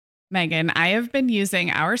Megan, I have been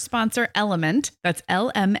using our sponsor Element, that's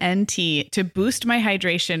LMNT, to boost my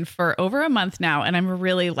hydration for over a month now, and I'm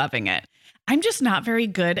really loving it. I'm just not very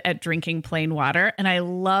good at drinking plain water, and I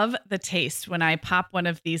love the taste when I pop one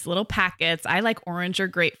of these little packets. I like orange or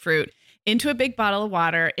grapefruit into a big bottle of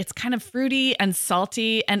water. It's kind of fruity and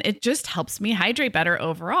salty, and it just helps me hydrate better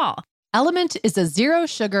overall. Element is a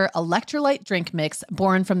zero-sugar electrolyte drink mix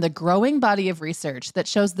born from the growing body of research that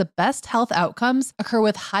shows the best health outcomes occur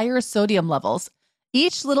with higher sodium levels.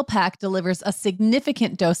 Each little pack delivers a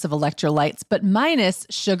significant dose of electrolytes, but minus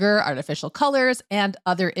sugar, artificial colors, and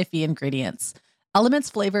other iffy ingredients. Element's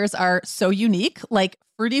flavors are so unique, like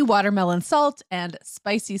fruity watermelon salt and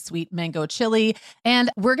spicy sweet mango chili. And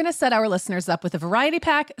we're going to set our listeners up with a variety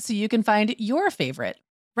pack so you can find your favorite.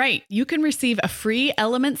 Right. You can receive a free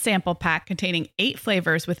Element sample pack containing 8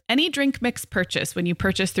 flavors with any drink mix purchase when you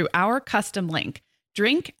purchase through our custom link,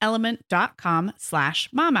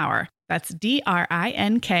 drinkelement.com/momhour. That's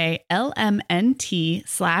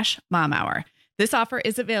DRINKLMNT/momhour. This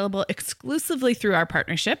is available exclusively through our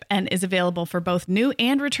partnership and is available for both new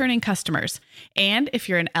and returning customers. And if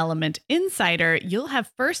you're an Element insider, you'll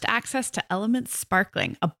have first access to Element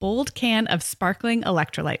Sparkling, a bold can of sparkling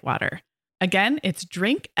electrolyte water. Again, it's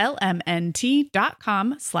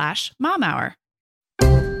drinklmnt.com/momhour.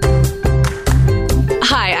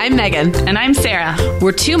 Hi, I'm Megan. And I'm Sarah.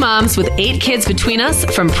 We're 2 moms with 8 kids between us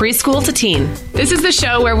from preschool to teen. This is the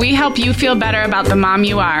show where we help you feel better about the mom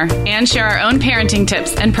you are and share our own parenting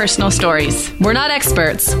tips and personal stories. We're not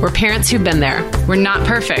experts. We're parents who've been there. We're not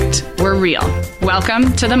perfect. We're real.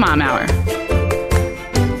 Welcome to the Mom Hour.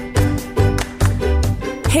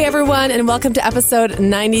 Hey everyone, and welcome to episode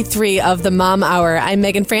 93 of the Mom Hour. I'm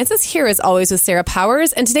Megan Francis, here as always with Sarah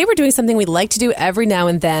Powers, and today we're doing something we like to do every now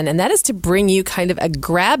and then, and that is to bring you kind of a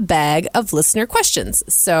grab bag of listener questions.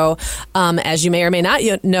 So, as you may or may not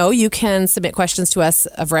know, you can submit questions to us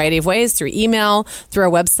a variety of ways, through email, through our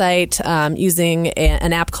website, using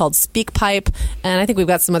an app called SpeakPipe, and I think we've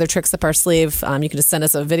got some other tricks up our sleeve. You can just send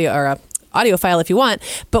us a video or a audio file if you want.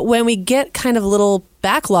 But when we get kind of a little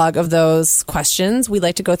backlog of those questions, we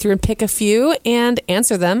like to go through and pick a few and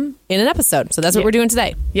answer them in an episode. So that's what we're doing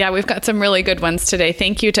today. Yeah, we've got some really good ones today.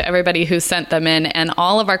 Thank you to everybody who sent them in. And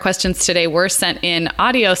all of our questions today were sent in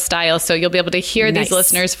audio style. So you'll be able to hear these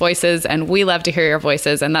listeners' voices. And we love to hear your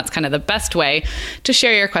voices. And that's kind of the best way to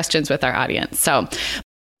share your questions with our audience. So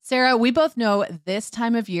Sarah, we both know this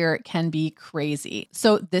time of year can be crazy.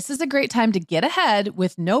 So this is a great time to get ahead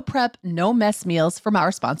with no prep, no mess meals from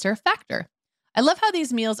our sponsor, Factor. I love how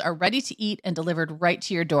these meals are ready to eat and delivered right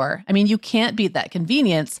to your door. I mean, you can't beat that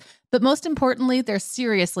convenience, but most importantly, they're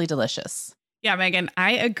seriously delicious. Yeah, Megan,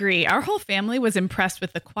 I agree. Our whole family was impressed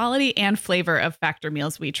with the quality and flavor of Factor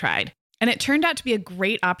meals we tried. And it turned out to be a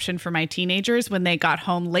great option for my teenagers when they got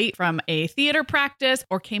home late from a theater practice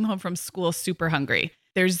or came home from school super hungry.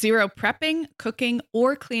 There's zero prepping, cooking,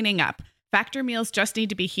 or cleaning up. Factor meals just need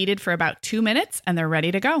to be heated for about 2 minutes and they're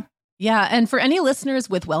ready to go. Yeah, and for any listeners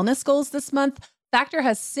with wellness goals this month, Factor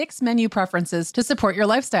has 6 menu preferences to support your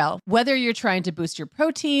lifestyle. Whether you're trying to boost your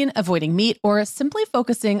protein, avoiding meat, or simply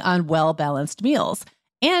focusing on well-balanced meals.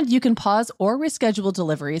 And you can pause or reschedule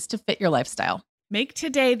deliveries to fit your lifestyle. Make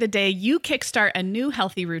today the day you kickstart a new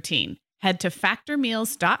healthy routine. Head to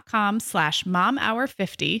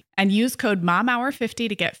factormeals.com/momhour50 and use code momhour50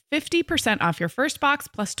 to get 50% off your first box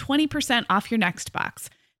plus 20% off your next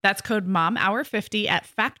box. That's code momhour50 at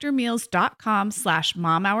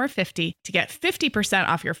factormeals.com/momhour50 to get 50%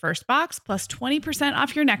 off your first box plus 20%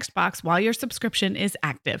 off your next box while your subscription is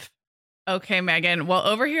active. Okay, Megan. Well,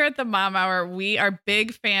 over here at the Mom Hour, we are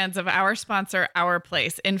big fans of our sponsor, Our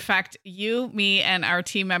Place. In fact, you, me, and our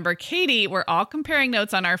team member, Katie, were all comparing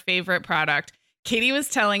notes on our favorite product. Katie was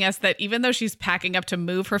telling us that even though she's packing up to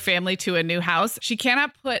move her family to a new house, she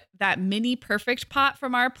cannot put that mini perfect pot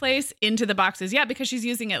from Our Place into the boxes yet because she's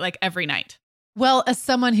using it like every night. Well, as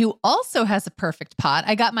someone who also has a perfect pot,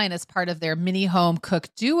 I got mine as part of their mini home cook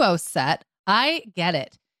duo set. I get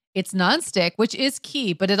it. It's nonstick, which is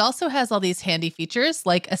key, but it also has all these handy features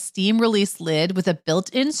like a steam release lid with a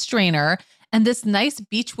built-in strainer and this nice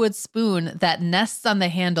beechwood spoon that nests on the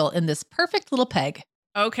handle in this perfect little peg.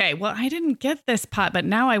 Okay, well, I didn't get this pot, but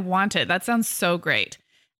now I want it. That sounds so great.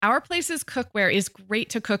 Our Place's cookware is great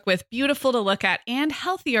to cook with, beautiful to look at, and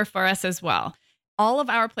healthier for us as well. All of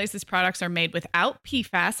Our Place's products are made without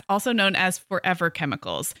PFAS, also known as forever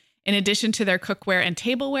chemicals. In addition to their cookware and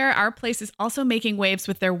tableware, Our Place is also making waves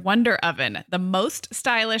with their Wonder Oven, the most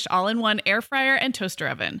stylish all-in-one air fryer and toaster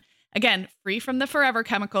oven. Again, free from the forever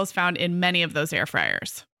chemicals found in many of those air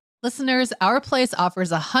fryers. Listeners, Our Place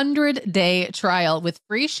offers a 100-day trial with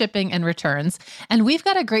free shipping and returns, and we've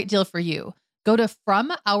got a great deal for you. Go to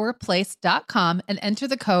FromOurPlace.com and enter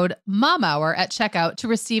the code MOMHOUR at checkout to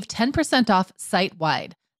receive 10% off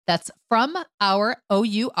site-wide. That's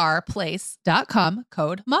FromOurPlace.com,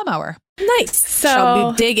 code MOMHOUR. Nice. So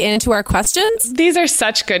shall we dig into our questions? These are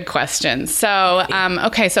such good questions. So,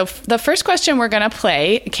 so the first question we're going to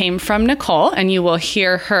play came from Nicole, and you will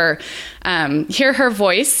hear her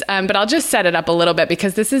voice. But I'll just set it up a little bit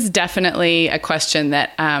because this is definitely a question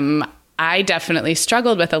that I definitely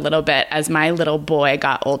struggled with a little bit as my little boy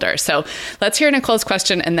got older. So let's hear Nicole's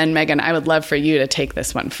question, and then Megan, I would love for you to take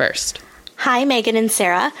this one first. Hi, Megan and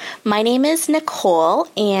Sarah. My name is Nicole,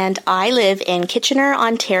 and I live in Kitchener,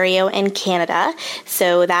 Ontario, in Canada.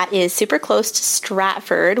 So that is super close to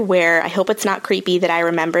Stratford, where I hope it's not creepy that I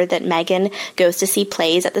remember that Megan goes to see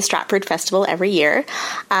plays at the Stratford Festival every year.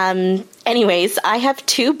 Anyways, I have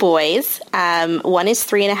two boys. One is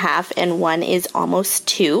 3.5 and one is almost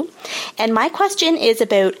 2. And my question is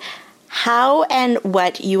about how and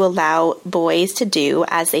what you allow boys to do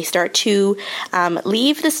as they start to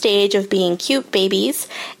leave the stage of being cute babies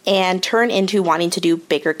and turn into wanting to do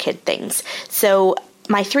bigger kid things. So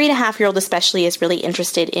my 3.5-year-old especially is really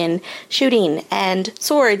interested in shooting and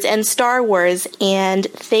swords and Star Wars and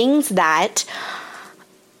things that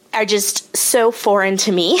are just so foreign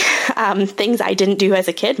to me, things I didn't do as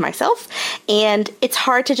a kid myself. And it's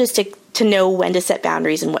hard to just to know when to set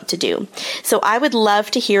boundaries and what to do. So I would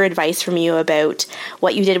love to hear advice from you about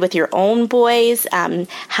what you did with your own boys,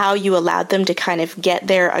 how you allowed them to kind of get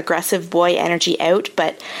their aggressive boy energy out,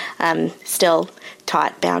 but still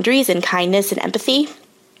taught boundaries and kindness and empathy.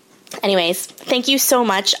 Anyways, thank you so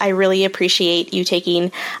much. I really appreciate you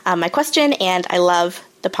taking my question, and I love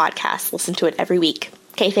the podcast. Listen to it every week.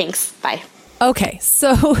 Okay, thanks. Bye. Okay,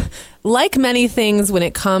 so like many things when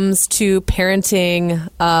it comes to parenting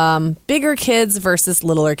bigger kids versus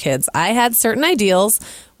littler kids, I had certain ideals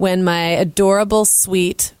when my adorable,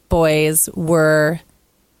 sweet boys were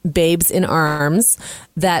babes in arms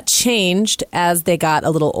that changed as they got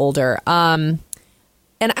a little older. And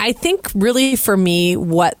I think really for me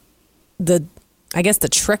what the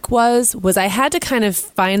trick was I had to kind of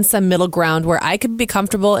find some middle ground where I could be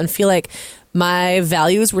comfortable and feel like my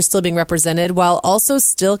values were still being represented while also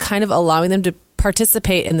still kind of allowing them to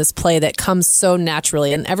participate in this play that comes so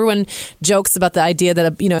naturally. And everyone jokes about the idea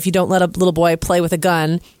that, if you don't let a little boy play with a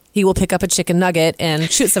gun, he will pick up a chicken nugget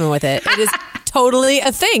and shoot someone with it. It is totally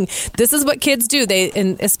a thing. This is what kids do.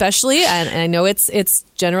 And especially, and I know it's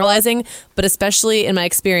generalizing, but especially in my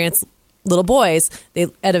experience, little boys, they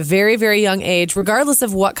at a very, very young age, regardless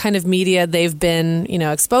of what kind of media they've been,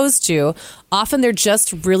 exposed to, often they're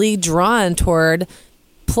just really drawn toward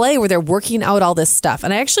play where they're working out all this stuff.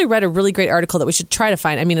 And I actually read a really great article that we should try to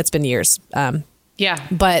find. I mean, it's been years. Yeah.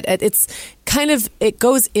 But it's kind of, it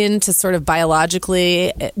goes into sort of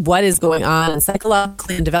biologically what is going on and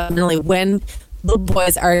psychologically and developmentally when little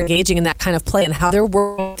boys are engaging in that kind of play and how they're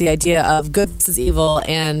working with the idea of good versus evil,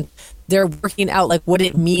 and they're working out like what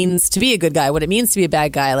it means to be a good guy, what it means to be a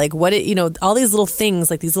bad guy, like what it, all these little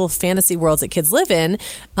things, like these little fantasy worlds that kids live in,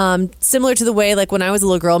 similar to the way, like when I was a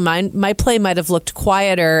little girl, my play might have looked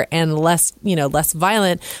quieter and less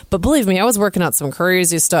violent. But believe me, I was working out some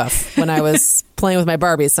crazy stuff when I was playing with my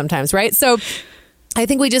Barbies sometimes, right? So I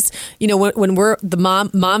think we just, when we're the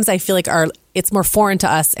moms, I feel like it's more foreign to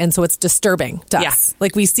us. And so it's disturbing to us.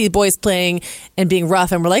 Like we see boys playing and being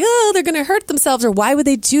rough and we're like, oh, they're going to hurt themselves. Or why would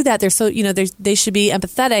they do that? They're so, they should be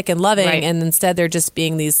empathetic and loving. Right. And instead they're just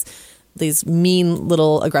being these mean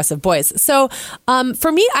little aggressive boys. So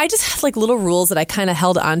for me, I just had like little rules that I kind of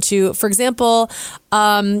held on to. For example,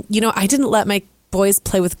 I didn't let my boys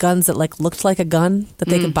play with guns that like looked like a gun that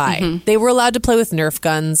they could buy. Mm-hmm. They were allowed to play with Nerf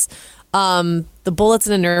guns. The bullets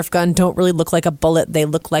in a Nerf gun don't really look like a bullet. They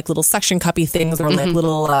look like little suction cuppy things or like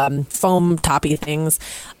little foam toppy things.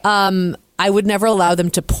 I would never allow them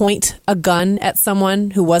to point a gun at someone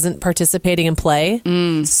who wasn't participating in play.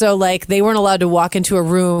 So like they weren't allowed to walk into a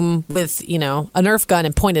room with, a Nerf gun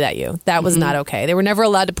and point it at you. That was not okay. They were never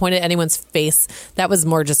allowed to point at anyone's face. That was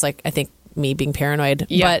more just like, I think, me being paranoid.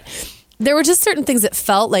 Yeah. But there were just certain things that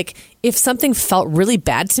felt like if something felt really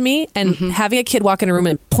bad to me and having a kid walk in a room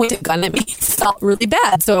and point a gun at me felt really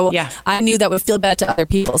bad. So I knew that would feel bad to other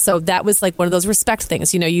people. So that was like one of those respect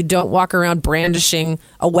things. You don't walk around brandishing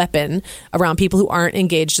a weapon around people who aren't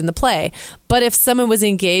engaged in the play. But if someone was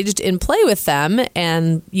engaged in play with them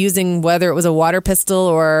and using whether it was a water pistol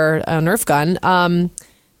or a Nerf gun,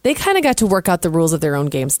 they kind of got to work out the rules of their own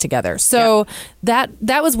games together. So that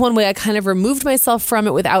was one way I kind of removed myself from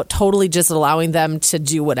it without totally just allowing them to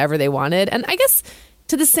do whatever they wanted. And I guess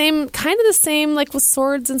to the same, kind of the same, like with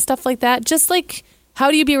swords and stuff like that? Just like, how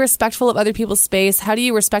do you be respectful of other people's space? How do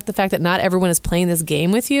you respect the fact that not everyone is playing this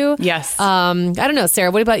game with you? Yes. I don't know,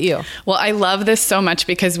 Sarah, what about you? Well, I love this so much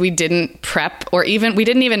because we didn't prep we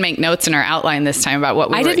didn't even make notes in our outline this time about what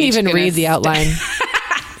we were I didn't even read the outline.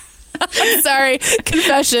 Sorry,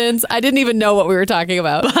 confessions. I didn't even know what we were talking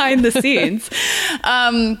about. Behind the scenes.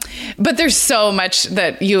 But there's so much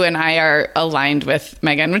that you and I are aligned with,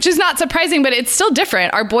 Megan, which is not surprising, but it's still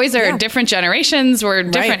different. Our boys are different generations. We're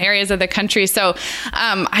different areas of the country. So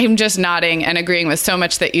I'm just nodding and agreeing with so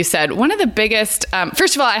much that you said. One of the biggest,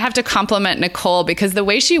 first of all, I have to compliment Nicole because the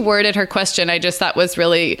way she worded her question, I just thought was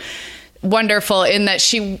really wonderful in that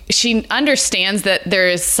she understands that there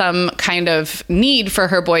is some kind of need for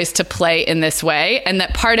her boys to play in this way, and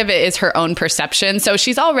that part of it is her own perception. So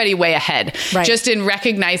she's already way ahead, just in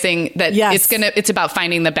recognizing that it's about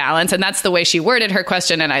finding the balance, and that's the way she worded her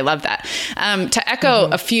question, and I love that. To echo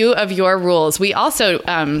a few of your rules, we also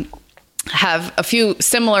have a few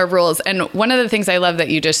similar rules. And one of the things I love that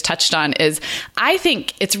you just touched on is I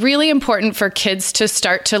think it's really important for kids to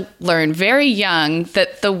start to learn very young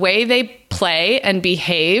that the way they play and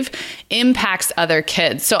behave impacts other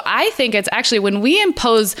kids. So I think it's actually when we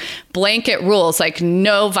impose blanket rules like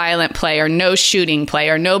no violent play or no shooting play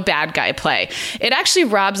or no bad guy play, it actually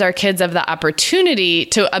robs our kids of the opportunity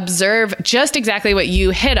to observe just exactly what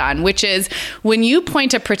you hit on, which is when you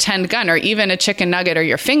point a pretend gun or even a chicken nugget or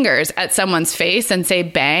your fingers at someone's face and say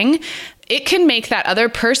bang, it can make that other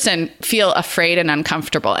person feel afraid and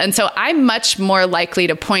uncomfortable. And so I'm much more likely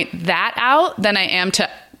to point that out than I am to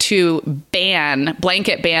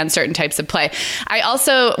blanket ban certain types of play.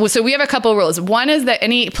 So we have a couple rules. One is that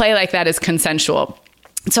any play like that is consensual.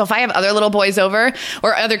 So if I have other little boys over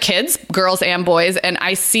or other kids, girls and boys, and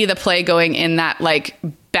I see the play going in that like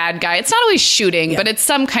bad guy, it's not always shooting, but it's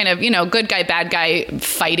some kind of, good guy, bad guy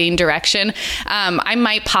fighting direction. I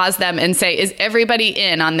might pause them and say, is everybody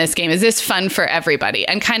in on this game? Is this fun for everybody?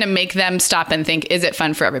 And kind of make them stop and think, is it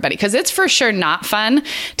fun for everybody? Because it's for sure not fun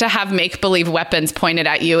to have make-believe weapons pointed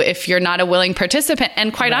at you if you're not a willing participant.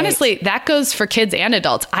 And quite honestly, that goes for kids and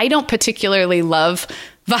adults. I don't particularly love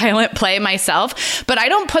violent play myself, but I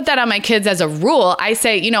don't put that on my kids as a rule. I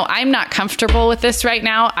say, I'm not comfortable with this right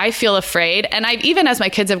now. I feel afraid. And I've even, as my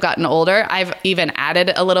kids have gotten older, I've even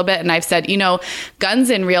added a little bit and I've said, guns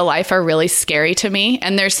in real life are really scary to me.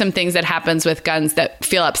 And there's some things that happens with guns that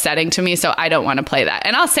feel upsetting to me. So I don't want to play that.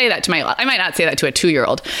 And I'll say that to I might not say that to a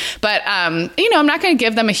 2-year-old, but, I'm not going to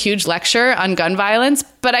give them a huge lecture on gun violence,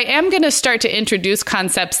 but I am going to start to introduce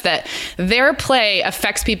concepts that their play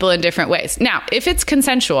affects people in different ways. Now, if it's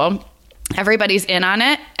consensual, everybody's in on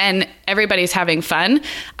it and everybody's having fun,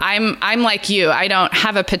 I'm like you. I don't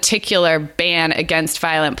have a particular ban against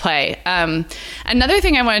violent play. Another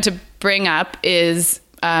thing I wanted to bring up is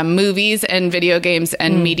movies and video games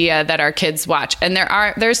and media that our kids watch. And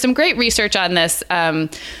there's some great research on this,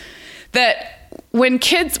 that when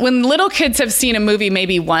little kids have seen a movie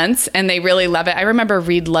maybe once and they really love it. I remember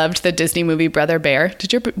Reed loved the Disney movie Brother Bear.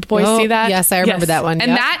 Did your boys see that? Yes, I remember that one.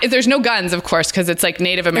 And there's no guns, of course, because it's like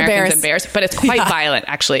Native Americans and bears, but it's quite violent,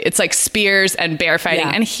 actually. It's like spears and bear fighting.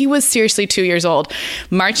 Yeah. And he was seriously 2 years old,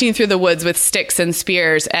 marching through the woods with sticks and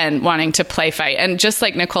spears and wanting to play fight. And just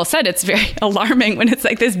like Nicole said, it's very alarming when it's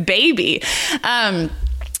like this baby.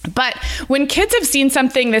 But when kids have seen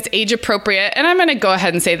something that's age appropriate, and I'm going to go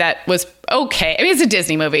ahead and say that was okay. I mean, it's a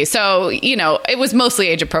Disney movie, so, it was mostly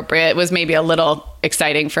age appropriate. It was maybe a little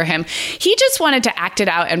exciting for him. He just wanted to act it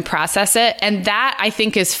out and process it. And that I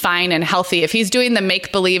think is fine and healthy if he's doing the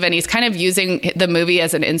make believe and he's kind of using the movie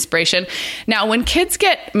as an inspiration. Now, when kids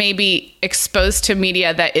get maybe exposed to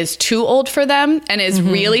media that is too old for them and is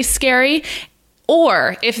really scary,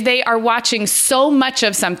 or if they are watching so much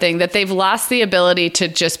of something that they've lost the ability to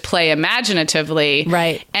just play imaginatively,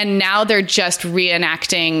 right? And now they're just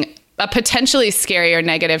reenacting a potentially scary or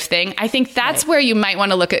negative thing, I think that's where you might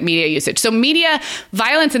want to look at media usage. So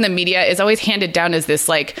violence in the media is always handed down as this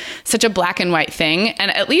like such a black and white thing. And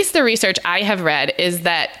at least the research I have read is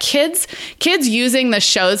that kids using the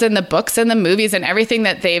shows and the books and the movies and everything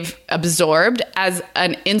that they've absorbed as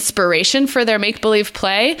an inspiration for their make-believe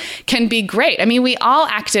play can be great. I mean, we all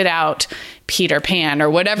acted out Peter Pan or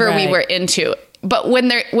whatever we were into. But when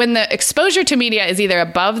the exposure to media is either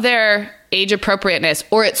above their age appropriateness,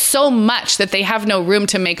 or it's so much that they have no room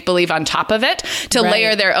to make believe on top of it, to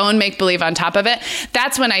layer their own make believe on top of it,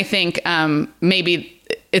 that's when I think maybe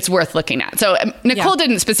it's worth looking at. So Nicole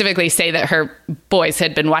didn't specifically say that her boys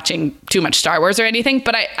had been watching too much Star Wars or anything,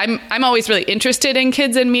 but I'm always really interested in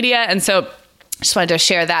kids and media, and so just wanted to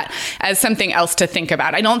share that as something else to think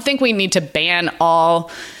about. I don't think we need to ban all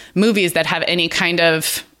movies that have any kind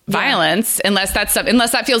of violence, unless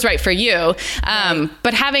that feels right for you.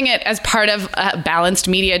 But having it as part of a balanced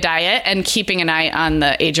media diet and keeping an eye on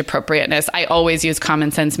the age appropriateness. I always use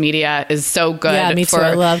Common Sense Media is so good. Yeah, me too.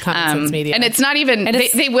 I love Common Sense Media. And it's not even,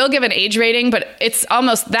 they will give an age rating, but it's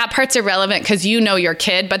almost, that part's irrelevant because you know your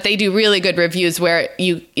kid, but they do really good reviews where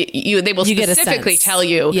they will specifically tell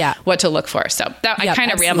you what to look for. So I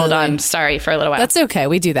kind of rambled on. Sorry for a little while. That's okay.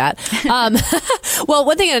 We do that. Well,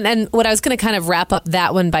 one thing, and what I was going to kind of wrap up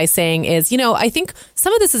that one by saying is, I think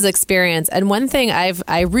some of this is experience. And one thing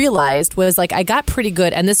I realized was like, I got pretty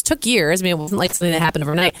good, and this took years. I mean, it wasn't like something that happened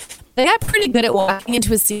overnight. I got pretty good at walking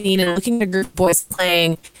into a scene and looking at a group of boys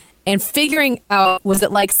playing and figuring out, was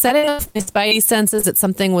it like setting up my spidey senses that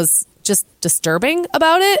something was just disturbing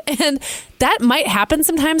about it? And that might happen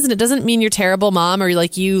sometimes. And it doesn't mean you're a terrible mom or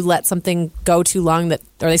like you let something go too long or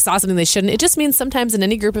they saw something they shouldn't. It just means sometimes in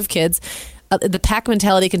any group of kids, the pack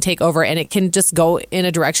mentality can take over and it can just go in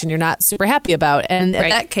a direction you're not super happy about. And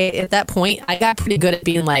at that point, I got pretty good at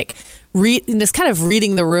being like, just kind of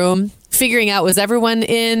reading the room, figuring out, was everyone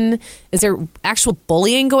in? Is there actual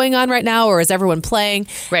bullying going on right now, or is everyone playing?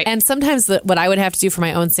 Right. And sometimes what I would have to do for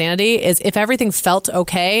my own sanity is if everything felt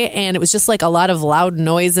okay and it was just like a lot of loud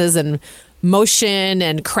noises and motion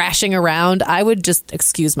and crashing around, I would just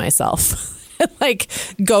excuse myself. Like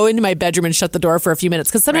go into my bedroom and shut the door for a few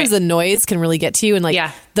minutes, because sometimes the noise can really get to you, and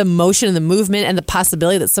like the motion and the movement and the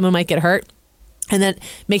possibility that someone might get hurt. And that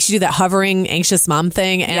makes you do that hovering, anxious mom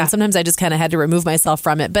thing. And sometimes I just kind of had to remove myself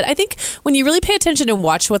from it. But I think when you really pay attention and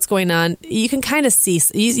watch what's going on, you can kind of see,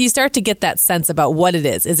 you start to get that sense about what it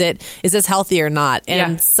is. Is this healthy or not?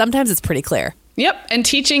 And sometimes it's pretty clear. Yep. And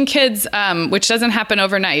teaching kids, which doesn't happen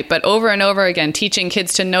overnight, but over and over again, teaching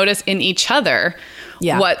kids to notice in each other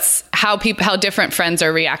how different friends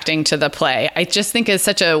are reacting to the play. I just think is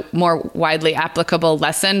such a more widely applicable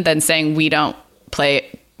lesson than saying we don't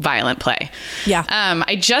play violent play. Yeah.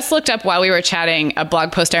 I just looked up while we were chatting a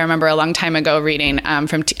blog post I remember a long time ago reading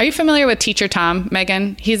from, are you familiar with Teacher Tom,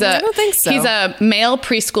 Megan? I don't think so. He's a male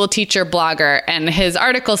preschool teacher blogger, and his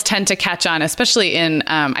articles tend to catch on, especially in,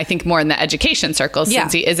 I think more in the education circles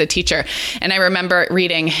since he is a teacher. And I remember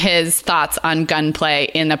reading his thoughts on gunplay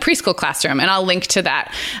in a preschool classroom, and I'll link to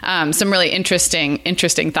that. Some really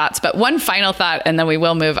interesting thoughts. But one final thought, and then we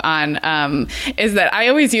will move on, is that I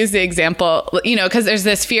always use the example, because there's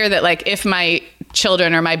this fear that like if my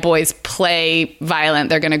children or my boys play violent,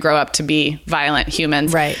 they're going to grow up to be violent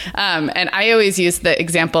humans. Right. And I always use the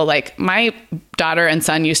example, like my daughter and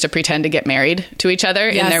son used to pretend to get married to each other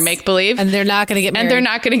in their make-believe. And they're not going to get married. And they're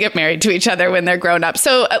not going to get married to each other when they're grown up.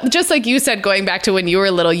 So just like you said, going back to when you were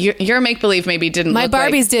little, your make-believe maybe didn't My look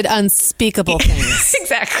Barbies did unspeakable things.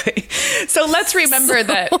 Exactly. So let's remember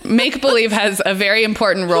that make-believe has a very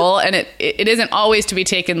important role, and it isn't always to be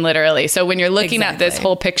taken literally. So when you're looking at this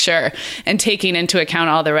whole picture and taking into account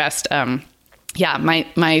all the rest,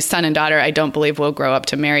 my son and daughter, I don't believe will grow up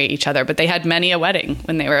to marry each other, but they had many a wedding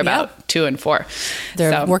when they were about 2 and 4.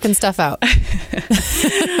 They're working stuff out.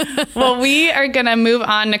 Well, we are going to move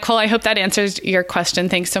on. Nicole, I hope that answers your question.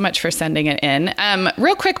 Thanks so much for sending it in.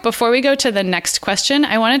 Real quick, before we go to the next question,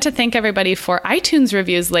 I wanted to thank everybody for iTunes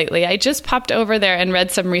reviews lately. I just popped over there and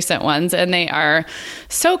read some recent ones, and they are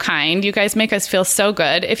so kind. You guys make us feel so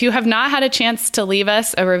good. If you have not had a chance to leave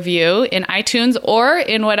us a review in iTunes or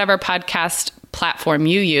in whatever podcast platform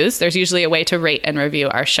you use, there's usually a way to rate and review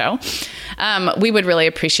our show. We would really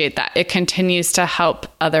appreciate that. It continues to help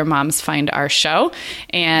other moms find our show.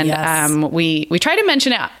 And we try to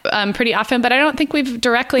mention it pretty often, but I don't think we've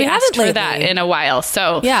directly asked for that in a while.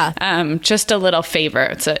 So just a little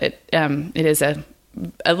favor. It is a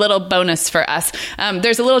little bonus for us.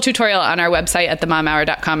 There's a little tutorial on our website at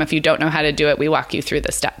themomhour.com. If you don't know how to do it, we walk you through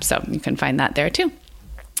the steps. So you can find that there too.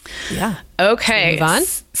 Yeah. Okay. Move on.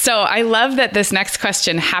 So I love that this next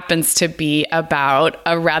question happens to be about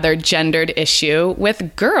a rather gendered issue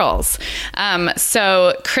with girls.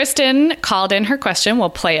 So Kristen called in her question. We'll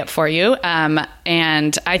play it for you.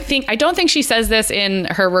 And I don't think she says this in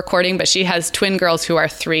her recording, but she has twin girls who are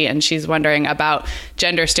 3, and she's wondering about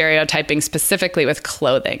gender stereotyping specifically with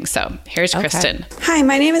clothing. So here's Kristen. Hi,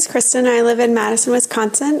 my name is Kristen. I live in Madison,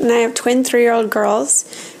 Wisconsin, and I have twin 3-year-old girls.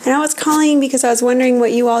 And I was calling because I was wondering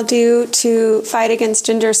what you all do to fight against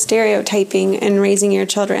gender stereotyping and raising your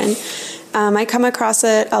children. I come across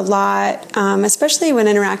it a lot, especially when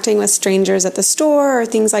interacting with strangers at the store or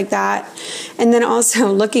things like that. And then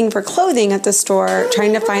also looking for clothing at the store,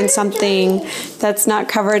 trying to find something that's not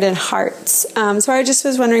covered in hearts. So I just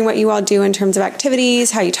was wondering what you all do in terms of activities,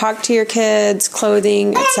 how you talk to your kids,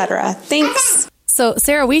 clothing, etc. Thanks. So,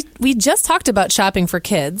 Sarah, we just talked about shopping for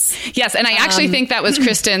kids. Yes, and I actually think that was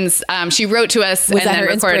Kristen's. She wrote to us and then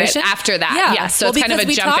recorded it after that. Yeah. Yes, so it's kind of a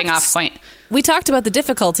jumping off point. We talked about the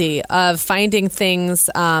difficulty of finding things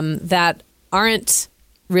that aren't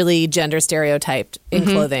really gender stereotyped in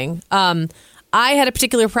clothing. I had a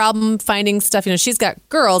particular problem finding stuff. She's got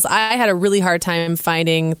girls. I had a really hard time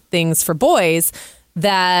finding things for boys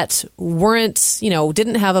that weren't,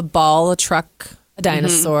 didn't have a ball, a truck, a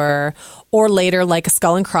dinosaur, or later like a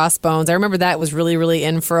skull and crossbones. I remember that was really, really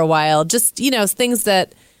in for a while. Just, things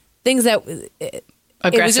that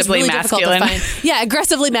aggressively really masculine. Yeah,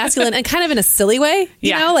 aggressively masculine and kind of in a silly way.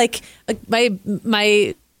 You know, like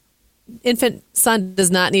my infant son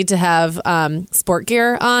does not need to have sport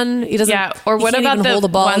gear on. He doesn't. Yeah. Or what about the hold a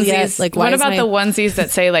ball onesies? Yet. Like, what about the onesies that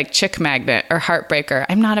say like chick magnet or heartbreaker?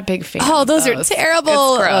 I'm not a big fan. Oh, those are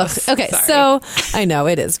terrible. It's gross. Okay, Sorry. so I know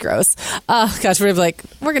it is gross. Gosh, we're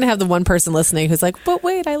gonna have the one person listening who's like, but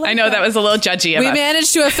wait, I know that was a little judgy. We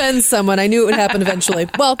managed to offend someone. I knew it would happen eventually.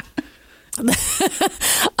 Well.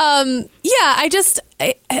 I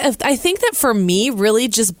think that for me, really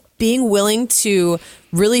just being willing to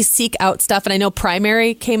really seek out stuff. And I know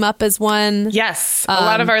Primary came up as one. Yes. A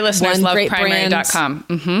lot of our listeners love primary.com.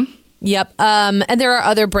 Mm-hmm. Yep. And there are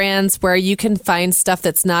other brands where you can find stuff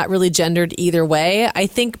that's not really gendered either way. I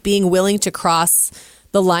think being willing to cross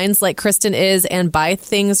the lines like Kristen is and buy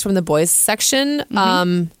things from the boys section,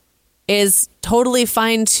 is totally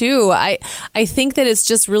fine too. I think that it's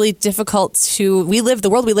just really difficult the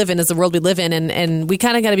world we live in is the world we live in, and we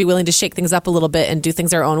kind of got to be willing to shake things up a little bit and do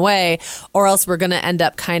things our own way, or else we're going to end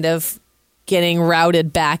up kind of getting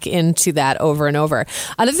routed back into that over and over.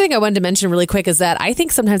 Another thing I wanted to mention really quick is that I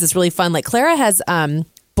think sometimes it's really fun. Like Clara has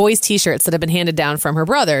boys t-shirts that have been handed down from her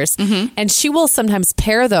brothers, and she will sometimes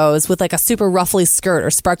pair those with like a super ruffly skirt or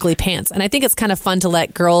sparkly pants, and I think it's kind of fun to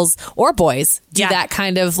let girls or boys do that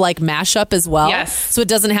kind of like mashup as well. Yes. So it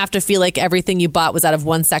doesn't have to feel like everything you bought was out of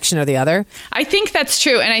one section or the other. I think that's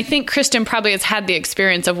true, and I think Kristen probably has had the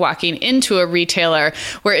experience of walking into a retailer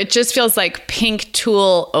where it just feels like pink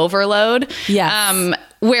tulle overload. Yes.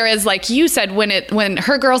 Whereas, like you said, when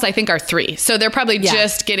her girls, I think, are 3. So they're probably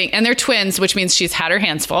just getting, and they're twins, which means she's had her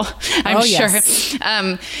hands full, I'm sure. Yes.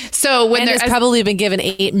 So when there's probably been given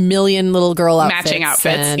 8 million little girl outfits. Matching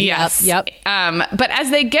outfits, yes. Yep. But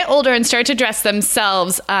as they get older and start to dress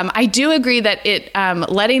themselves, I do agree that it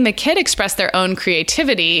letting the kid express their own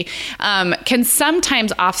creativity can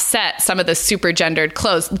sometimes offset some of the super gendered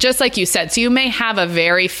clothes, just like you said. So you may have a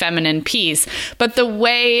very feminine piece, but the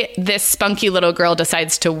way this spunky little girl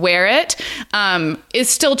decides to wear it is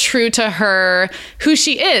still true to her, who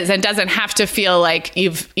she is, and doesn't have to feel like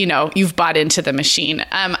you've bought into the machine.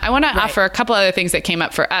 I want to offer a couple other things that came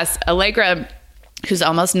up for us. Allegra, who's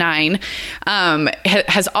almost 9,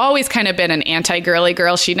 has always kind of been an anti-girly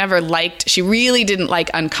girl. She really didn't like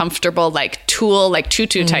uncomfortable, like tulle, like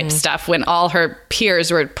tutu type stuff when all her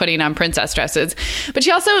peers were putting on princess dresses. But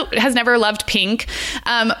she also has never loved pink.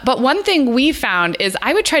 But one thing we found is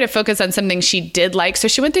I would try to focus on something she did like. So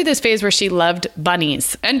she went through this phase where she loved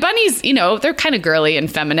bunnies. And bunnies, they're kind of girly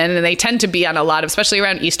and feminine, and they tend to be on a lot, especially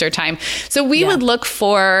around Easter time. So we would look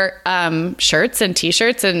for shirts and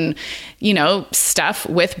t-shirts and, stuff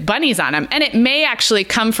with bunnies on them. And it may actually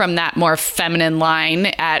come from that more feminine line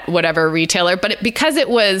at whatever retailer, but because it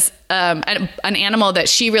was an animal that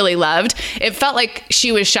she really loved, it felt like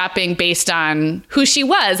she was shopping based on who she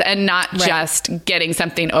was and not just getting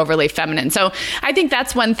something overly feminine. So I think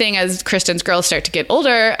that's one thing as Kristen's girls start to get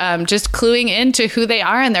older, just cluing into who they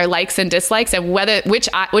are and their likes and dislikes and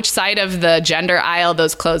which side of the gender aisle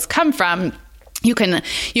those clothes come from. You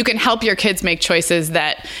can help your kids make choices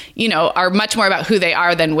that, are much more about who they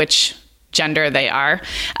are than which gender they are.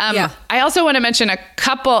 I also want to mention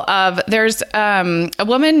there's a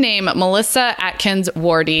woman named Melissa Atkins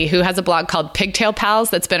Wardy who has a blog called Pigtail Pals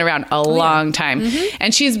that's been around a long time.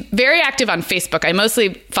 And she's very active on Facebook. I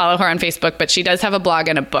mostly follow her on Facebook, but she does have a blog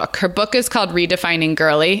and a book. Her book is called Redefining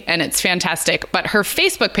Girly, and it's fantastic. But her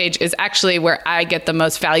Facebook page is actually where I get the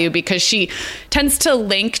most value because she tends to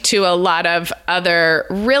link to a lot of other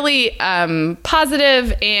really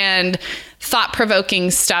positive and thought-provoking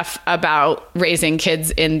stuff about raising kids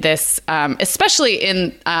in this, especially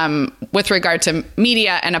in with regard to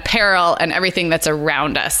media and apparel and everything that's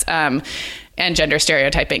around us. And gender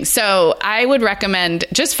stereotyping. So I would recommend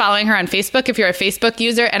just following her on Facebook if you're a Facebook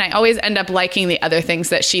user. And I always end up liking the other things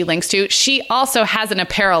that she links to. She also has an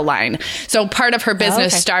apparel line. So part of her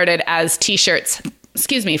business started as t-shirts,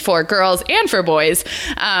 for girls and for boys,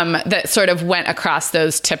 that sort of went across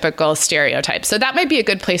those typical stereotypes. So that might be a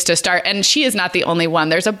good place to start. And she is not the only one.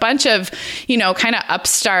 There's a bunch of, kind of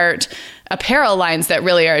upstart apparel lines that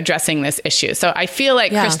really are addressing this issue. So I feel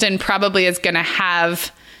like Kristen probably is going to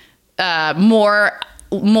have more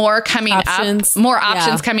coming options. up, more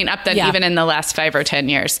options coming up than even in the last 5 or 10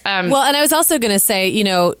 years. Well, and I was also going to say,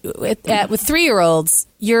 with 3-year-olds,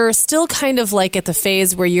 you're still kind of like at the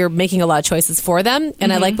phase where you're making a lot of choices for them.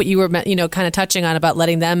 And I like what you were, kind of touching on about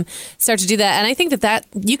letting them start to do that. And I think that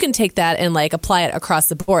you can take that and like apply it across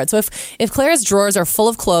the board. So if Claire's drawers are full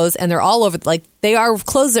of clothes and they're all over, like they are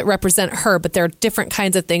clothes that represent her, but they're different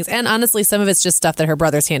kinds of things. And honestly, some of it's just stuff that her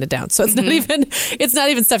brothers handed down. So it's not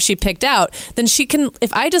even stuff she picked out. Then she can,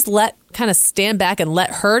 if I just kind of stand back and let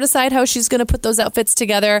her decide how she's going to put those outfits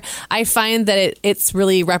together, I find that it's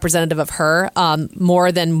really representative of her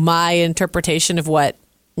more than my interpretation of what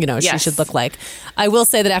she should look like. I will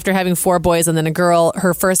say that after having 4 boys and then a girl,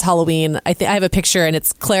 her first Halloween, I have a picture and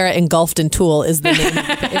it's Clara engulfed in tulle is the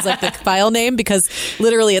name, is like the file name, because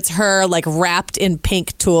literally it's her like wrapped in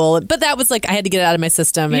pink tulle. But that was like, I had to get it out of my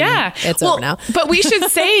system. And it's over now. But we should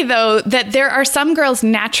say though that there are some girls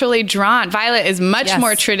naturally drawn. Violet is much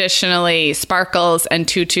more traditionally sparkles and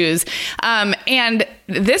tutus. And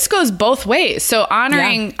this goes both ways. So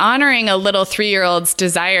honoring a little 3-year-old's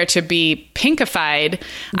desire to be pinkified,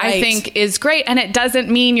 I think is great. And it doesn't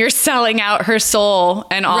mean you're selling out her soul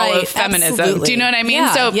and all of feminism. Absolutely. Do you know what I mean?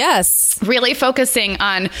 Yeah, so really focusing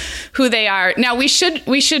on who they are. Now we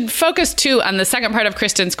should focus too on the second part of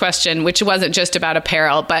Kristen's question, which wasn't just about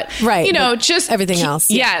apparel, but just everything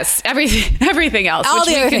else. Yes. Everything else, all which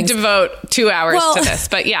we could devote 2 hours to this.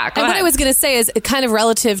 But go ahead. What I was going to say is kind of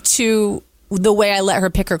relative to the way I let her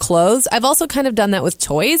pick her clothes. I've also kind of done that with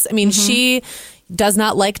toys. I mean, she does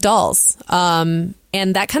not like dolls. And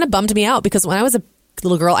that kind of bummed me out because when I was a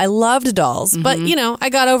little girl, I loved dolls. But, I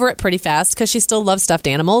got over it pretty fast because she still loves stuffed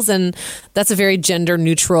animals. And that's a very gender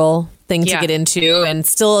neutral thing to get into and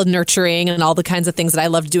still nurturing and all the kinds of things that I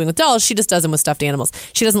loved doing with dolls. She just does them with stuffed animals.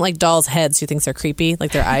 She doesn't like dolls' heads. She thinks they're creepy,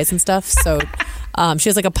 like their eyes and stuff. So she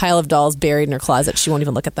has like a pile of dolls buried in her closet. She won't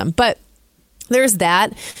even look at them. But there's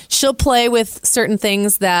that. She'll play with certain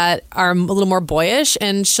things that are a little more boyish,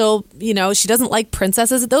 and she'll, she doesn't like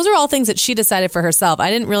princesses. Those are all things that she decided for herself.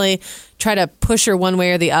 I didn't really try to push her one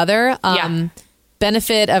way or the other.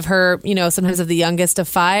 Benefit of her, sometimes of the youngest of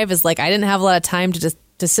 5 is like, I didn't have a lot of time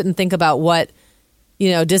to sit and think about what,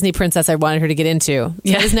 Disney princess I wanted her to get into.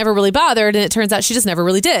 So I was never really bothered, and it turns out she just never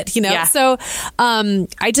really did, So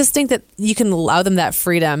I just think that you can allow them that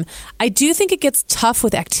freedom. I do think it gets tough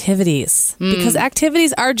with activities because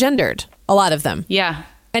activities are gendered, a lot of them. Yeah.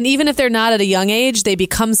 And even if they're not at a young age, they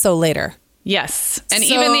become so later. Yes. And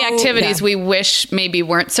even the activities we wish maybe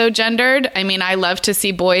weren't so gendered. I mean, I love to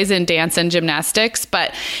see boys in dance and gymnastics,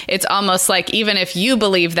 but it's almost like even if you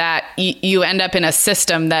believe that, you end up in a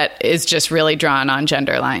system that is just really drawn on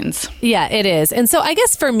gender lines. Yeah, it is. And so I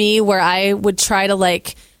guess for me, where I would try to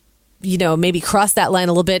maybe cross that line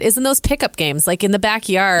a little bit is in those pickup games, like in the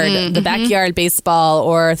backyard, the backyard baseball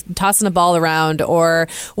or tossing a ball around or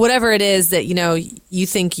whatever it is that, you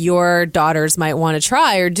think your daughters might want to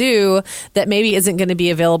try or do that maybe isn't going to be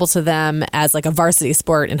available to them as like a varsity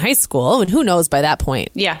sport in high school. And who knows by that point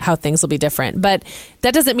how things will be different. But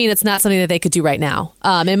that doesn't mean it's not something that they could do right now.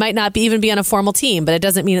 It might not even be on a formal team, but it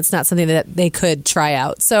doesn't mean it's not something that they could try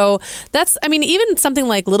out. So even something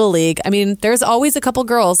like Little League, there's always a couple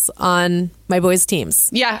girls on my boys' teams.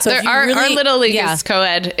 Yeah, so our Little League is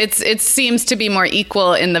co-ed. It seems to be more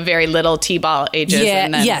equal in the very little T-ball ages. Yeah,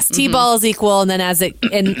 and then, yes, T-ball is equal, and then at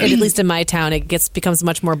least in my town, it becomes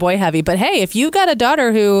much more boy heavy. But hey, if you got a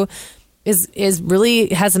daughter who is really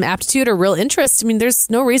has some aptitude or real interest, there's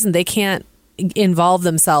no reason they can't involve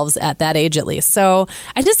themselves at that age at least. So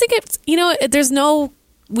I just think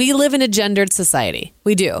we live in a gendered society.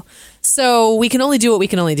 We do. So we can only do what we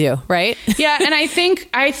can only do, right? Yeah, and I think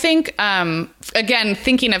again,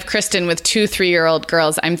 thinking of Kristen with 2 3-year-old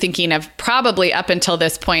girls, I'm thinking of probably up until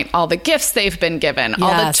this point, all the gifts they've been given,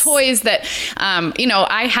 all the toys that,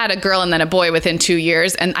 I had a girl and then a boy within 2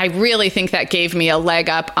 years. And I really think that gave me a leg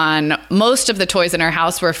up on most of the toys in our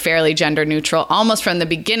house were fairly gender neutral, almost from the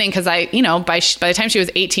beginning. Because by the time she was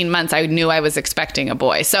 18 months, I knew I was expecting a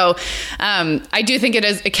boy. So I do think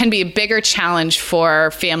it can be a bigger challenge for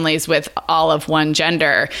families with all of one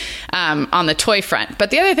gender on the toy front. But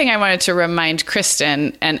the other thing I wanted to remind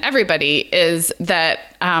Kristen and everybody is that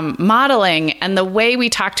modeling and the way we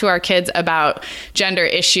talk to our kids about gender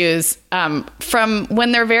issues from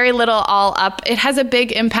when they're very little all up, it has a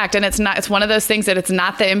big impact. And it's one of those things that it's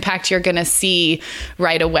not the impact you're going to see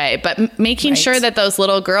right away, but making sure that those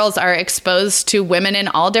little girls are exposed to women in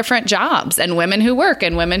all different jobs, and women who work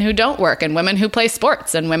and women who don't work, and women who play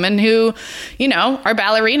sports and women who, are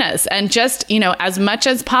ballerinas, and just, as much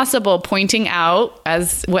as possible, pointing out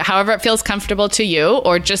however it feels comfortable to you,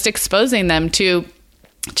 or just exposing them to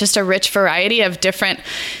just a rich variety of different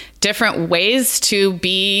ways to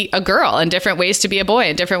be a girl, and different ways to be a boy,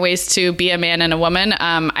 and different ways to be a man and a woman.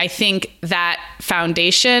 I think that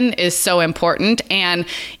foundation is so important. And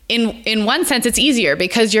in one sense, it's easier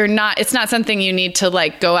because it's not something you need to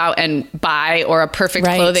like go out and buy, or a perfect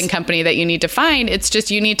clothing company that you need to find. It's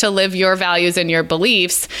just, you need to live your values and your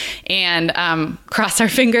beliefs, and cross our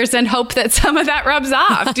fingers and hope that some of that rubs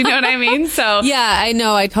off. Do you know what I mean? So yeah, I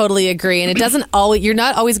know. I totally agree. And it doesn't you're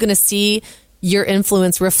not always going to see your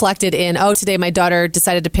influence reflected in, today my daughter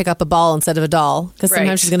decided to pick up a ball instead of a doll, because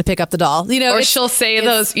sometimes she's going to pick up the doll, or she'll say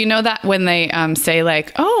those, that when they say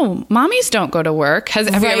like, oh, mommies don't go to work. Have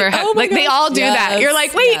you ever had, they all do that. You're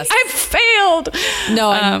like, wait, I failed.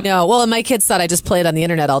 No, I know. Well, and my kids thought I just played on the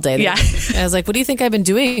internet all day. Yeah. I was like, what do you think I've been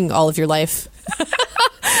doing all of your life?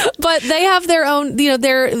 But they have their own,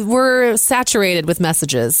 we're saturated with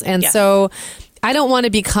messages. And so I don't want to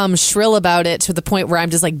become shrill about it to the point where I'm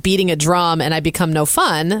just like beating a drum and I become no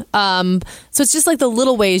fun. So it's just like the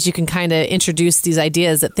little ways you can kind of introduce these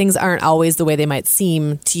ideas that things aren't always the way they might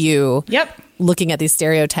seem to you. Yep. Looking at these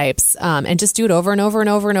stereotypes, and just do it over and over and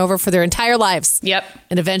over and over for their entire lives. Yep.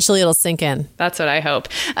 And eventually it'll sink in. That's what I hope.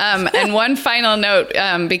 And one final note,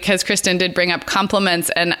 because Kristen did bring up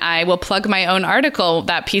compliments, and I will plug my own article,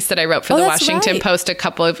 that piece that I wrote for the Washington Post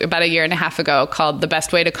about a year and a half ago, called The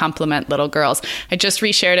Best Way to Compliment Little Girls. I just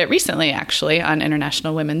reshared it recently, actually, on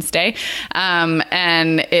International Women's Day. And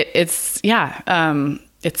it's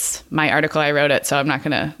my article. I wrote it, so I'm not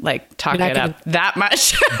going to talk it up that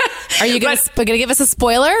much. Are you going to give us a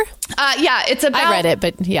spoiler? Yeah, it's about. I read it,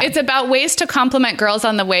 but yeah, it's about ways to compliment girls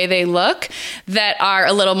on the way they look that are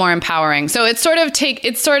a little more empowering. So it sort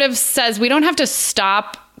of says we don't have to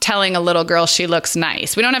stop telling a little girl she looks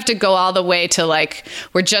nice. We don't have to go all the way to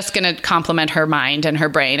we're just going to compliment her mind and her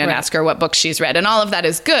brain and ask her what books she's read. And all of that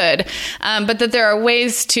is good. But that there are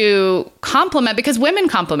ways to compliment, because women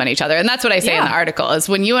compliment each other. And that's what I say in the article, is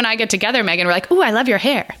when you and I get together, Megan, we're like, ooh, I love your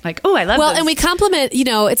hair. Like, ooh, I love this. And we compliment,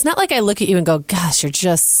 it's not like I look at you and go, gosh, you're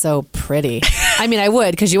just so pretty. I mean, I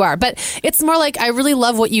would, because you are. But it's more like, I really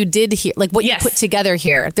love what you did here, like what you put together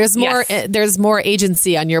here. There's more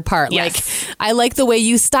agency on your part. Yes. Like, I like the way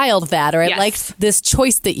you styled that, or I liked this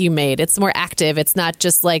choice that you made. It's more active. It's not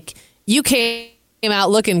just like you came out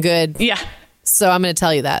looking good. Yeah. So I'm going to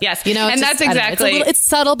tell you that. Yes. And that's exactly. It's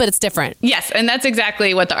subtle, but it's different. Yes. And that's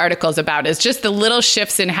exactly what the article is about, is just the little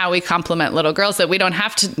shifts in how we compliment little girls, that we don't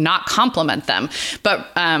have to not compliment them, but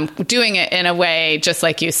doing it in a way, just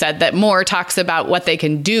like you said, that more talks about what they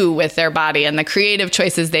can do with their body and the creative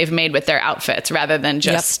choices they've made with their outfits, rather than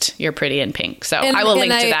just you're pretty in pink. So I will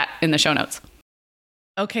link to that in the show notes.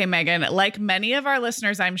 Okay, Megan, like many of our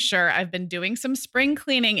listeners, I'm sure I've been doing some spring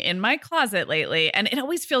cleaning in my closet lately, and it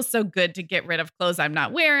always feels so good to get rid of clothes I'm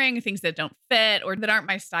not wearing, things that don't fit or that aren't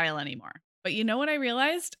my style anymore. But you know what I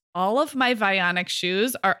realized? All of my Vionic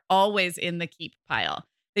shoes are always in the keep pile.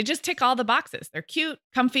 They just tick all the boxes. They're cute,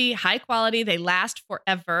 comfy, high quality. They last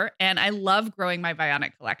forever. And I love growing my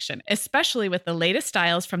Vionic collection, especially with the latest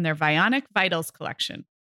styles from their Vionic Vitals collection.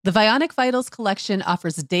 The Vionic Vitals collection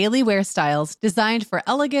offers daily wear styles designed for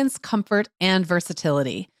elegance, comfort, and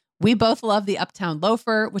versatility. We both love the Uptown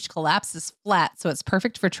loafer, which collapses flat, so it's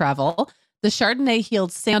perfect for travel. The Chardonnay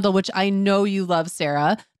heeled sandal, which I know you love,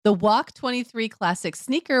 Sarah. The Walk 23 classic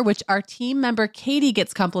sneaker, which our team member Katie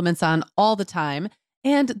gets compliments on all the time.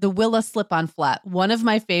 And the Willa slip-on flat, one of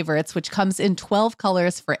my favorites, which comes in 12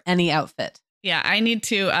 colors for any outfit. Yeah, I need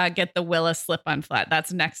to get the Willa slip-on flat.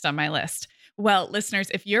 That's next on my list. Well,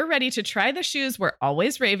 listeners, if you're ready to try the shoes we're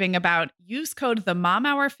always raving about, use code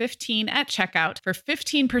TheMomHour15 at checkout for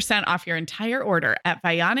 15% off your entire order at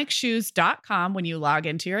VionicShoes.com when you log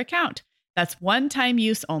into your account. That's one-time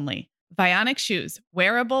use only. Vionic Shoes,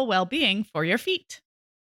 wearable well-being for your feet.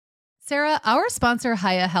 Sarah, our sponsor,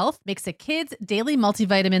 Hiya Health, makes a kids' daily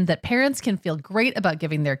multivitamin that parents can feel great about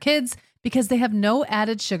giving their kids because they have no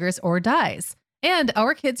added sugars or dyes. And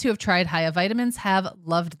our kids who have tried Hiya vitamins have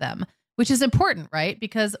loved them. Which is important, right?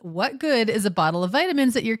 Because what good is a bottle of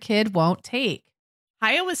vitamins that your kid won't take?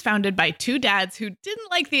 Hiya was founded by two dads who didn't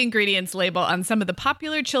like the ingredients label on some of the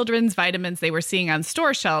popular children's vitamins they were seeing on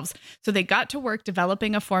store shelves, so they got to work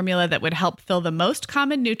developing a formula that would help fill the most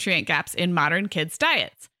common nutrient gaps in modern kids'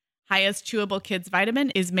 diets. Hiya's Chewable Kids Vitamin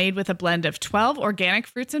is made with a blend of 12 organic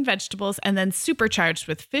fruits and vegetables and then supercharged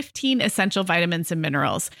with 15 essential vitamins and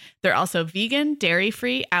minerals. They're also vegan,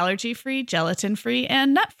 dairy-free, allergy-free, gelatin-free,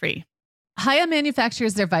 and nut-free. Hiya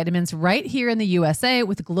manufactures their vitamins right here in the USA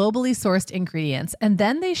with globally sourced ingredients, and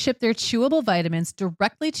then they ship their chewable vitamins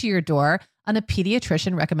directly to your door on a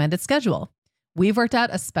pediatrician recommended schedule. We've worked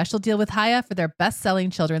out a special deal with Hiya for their best-selling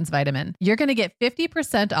children's vitamin. You're going to get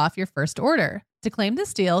 50% off your first order. To claim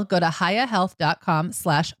this deal, go to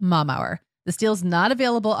hiyahealth.com/momhour. This deal's not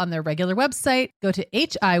available on their regular website. Go to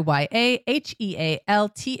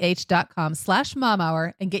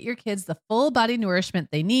hiyahealth.com/momhour and get your kids the full body nourishment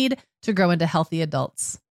they need to grow into healthy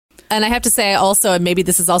adults. And I have to say also, and maybe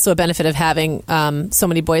this is also a benefit of having so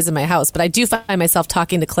many boys in my house, but I do find myself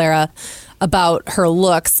talking to Clara about her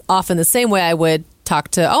looks often the same way I would talk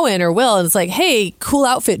to Owen or Will. And it's like, hey, cool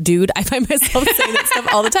outfit, dude. I find myself saying that stuff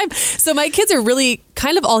all the time. So my kids are really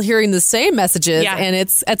kind of all hearing the same messages. Yeah. And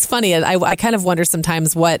it's funny. And I kind of wonder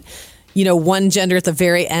sometimes what, one gender at the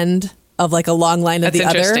very end of like a long line of the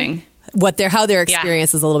other. How their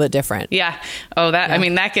experience is a little bit different. Yeah. Oh,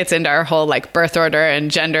 that gets into our whole like birth order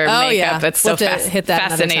and gender makeup. Yeah. It's so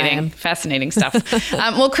fascinating stuff.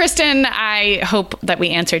 Well, Kristen, I hope that we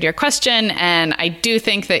answered your question. And I do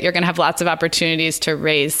think that you're going to have lots of opportunities to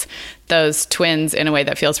raise those twins in a way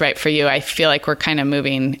that feels right for you. I feel like we're kind of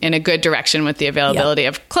moving in a good direction with the availability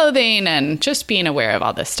of clothing and just being aware of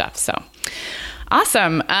all this stuff. So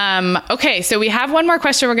awesome. Okay, so we have one more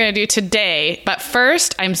question we're going to do today. But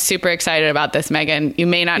first, I'm super excited about this, Megan. You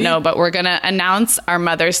may not know, but we're going to announce our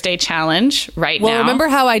Mother's Day challenge now. Well, remember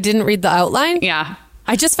how I didn't read the outline? Yeah.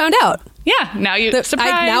 I just found out. Yeah, now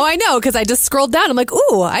surprised. Now I know, because I just scrolled down. I'm like,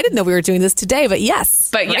 ooh, I didn't know we were doing this today, but yes.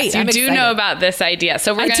 But great, yes, you do know about this idea.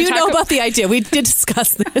 So I do know about the idea. We did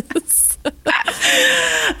discuss this.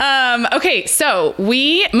 Okay, so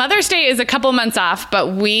Mother's Day is a couple months off,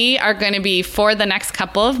 but we are going to be, for the next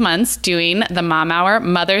couple of months, doing the Mom Hour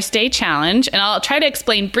Mother's Day Challenge. And I'll try to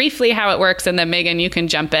explain briefly how it works, and then Megan, you can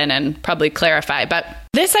jump in and probably clarify. But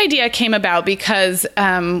this idea came about because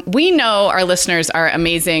we know our listeners are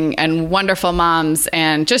amazing and wonderful moms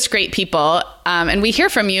and just great people. And we hear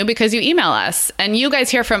from you because you email us, and you guys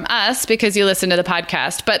hear from us because you listen to the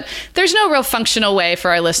podcast. But there's no real functional way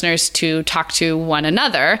for our listeners to talk to one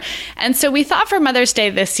another. And so we thought for Mother's Day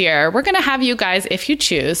this year, we're going to have you guys, if you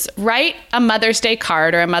choose, write a Mother's Day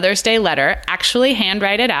card or a Mother's Day letter, actually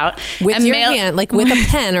handwrite it out. With your hand, like with a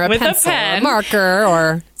pen or a pencil or a marker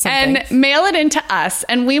or something. And mail it into us,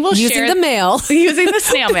 and we will using the mail. Using the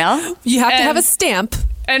snail mail. You have to have a stamp.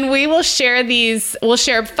 And we will share we'll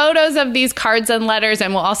share photos of these cards and letters,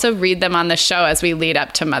 and we'll also read them on the show as we lead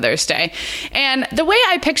up to Mother's Day. And the way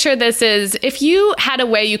I picture this is, if you had a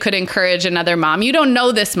way you could encourage another mom, you don't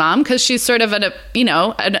know this mom because she's sort of an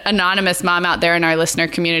anonymous mom out there in our listener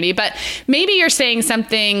community, but maybe you're saying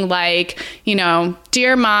something like,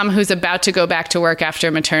 dear mom who's about to go back to work after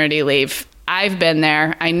maternity leave, I've been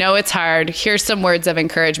there. I know it's hard. Here's some words of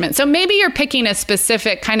encouragement. So maybe you're picking a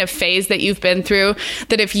specific kind of phase that you've been through,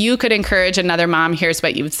 that if you could encourage another mom, here's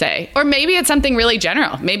what you would say. Or maybe it's something really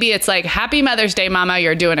general. Maybe it's like, happy Mother's Day, Mama.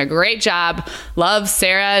 You're doing a great job. Love,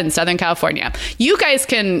 Sarah in Southern California. You guys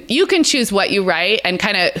can choose what you write and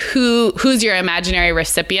kind of who's your imaginary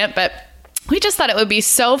recipient. But we just thought it would be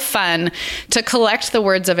so fun to collect the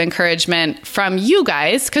words of encouragement from you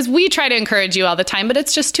guys, because we try to encourage you all the time, but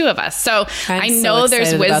it's just two of us. So I know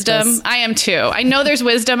there's wisdom. I am too. I know there's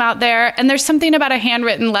wisdom out there, and there's something about a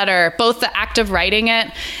handwritten letter, both the act of writing it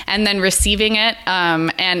and then receiving it.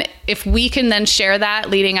 And if we can then share that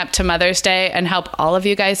leading up to Mother's Day and help all of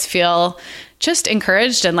you guys feel just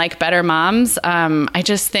encouraged and like better moms, I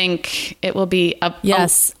just think it will be a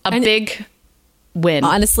big win.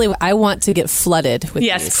 Honestly, I want to get flooded with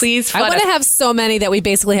these. Please flood. I want to have so many that we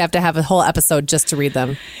basically have to have a whole episode just to read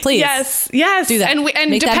them. Please. Yes. Do that.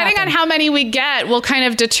 And depending on how many we get, we'll kind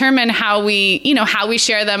of determine how we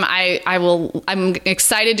share them. I'm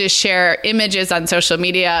excited to share images on social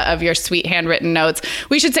media of your sweet handwritten notes.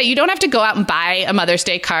 We should say you don't have to go out and buy a Mother's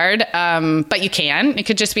Day card, but you can. It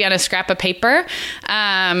could just be on a scrap of paper.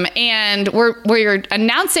 And we're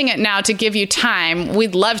announcing it now to give you time.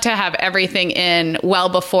 We'd love to have everything in in well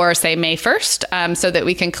before, say, May 1st, so that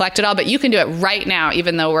we can collect it all. But you can do it right now,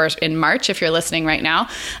 even though we're in March, if you're listening right now.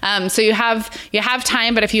 So you have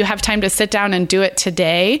time, but if you have time to sit down and do it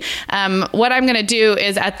today, what I'm going to do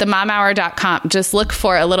is at themomhour.com, just look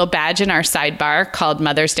for a little badge in our sidebar called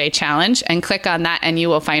Mother's Day Challenge and click on that, and you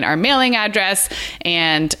will find our mailing address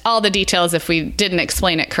and all the details if we didn't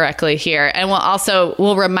explain it correctly here. And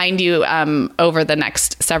we'll remind you over the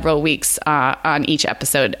next several weeks on each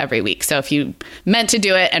episode every week. So if you meant to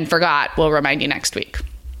do it and forgot, we'll remind you next week.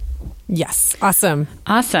 Yes. Awesome.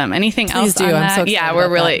 Anything Please else do. on I'm that? so excited Yeah,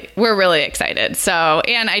 we're really excited. So,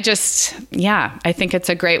 and I think it's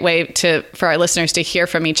a great way for our listeners to hear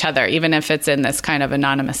from each other, even if it's in this kind of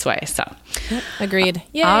anonymous way. So, agreed.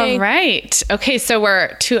 Yay. All right. Okay. So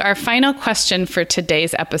we're to our final question for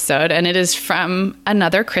today's episode, and it is from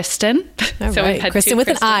another Kristen. All so right. we've had Kristen two with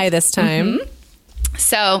Kristens. an I this time. Mm-hmm.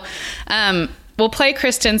 So, we'll play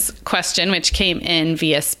Kristen's question, which came in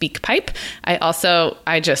via SpeakPipe.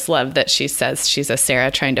 I just love that she says she's a Sarah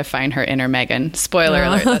trying to find her inner Megan. Spoiler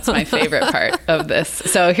alert, that's my favorite part of this.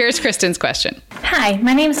 So here's Kristen's question. Hi,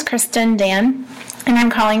 my name is Kristen Dan, and I'm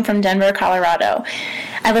calling from Denver, Colorado.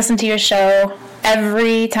 I listen to your show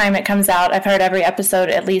every time it comes out. I've heard every episode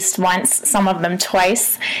at least once, some of them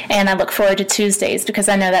twice, and I look forward to Tuesdays because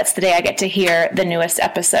I know that's the day I get to hear the newest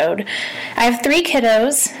episode. I have 3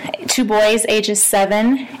 kiddos, 2 boys ages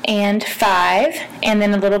 7 and 5, and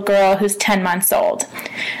then a little girl who's 10 months old.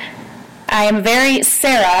 I am very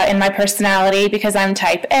Sarah in my personality because I'm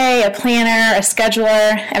type A, a planner, a scheduler,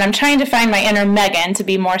 and I'm trying to find my inner Megan to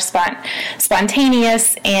be more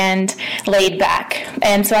spontaneous and laid back.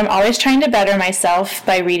 And so I'm always trying to better myself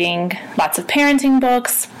by reading lots of parenting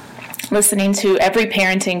books, listening to every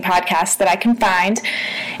parenting podcast that I can find.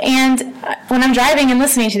 And when I'm driving and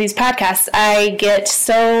listening to these podcasts, I get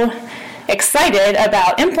so excited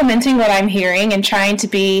about implementing what I'm hearing and trying to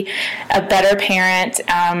be a better parent,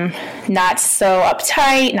 not so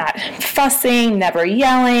uptight, not fussing, never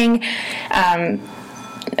yelling,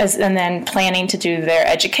 and then planning to do their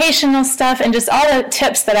educational stuff and just all the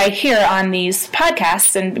tips that I hear on these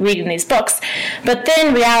podcasts and reading these books. But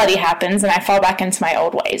then reality happens and I fall back into my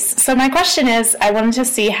old ways. So my question is, I wanted to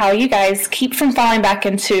see how you guys keep from falling back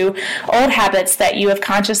into old habits that you have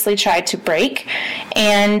consciously tried to break,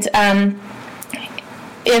 and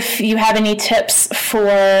if you have any tips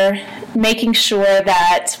for making sure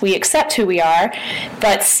that we accept who we are,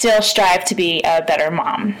 but still strive to be a better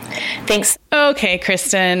mom. Thanks. Okay,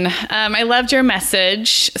 Kristen. I loved your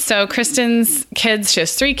message. So Kristen's kids, she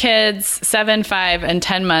has 3 kids, 7, 5, and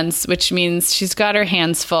 10 months, which means she's got her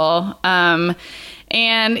hands full. And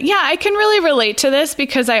yeah, I can really relate to this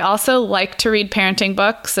because I also like to read parenting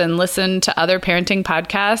books and listen to other parenting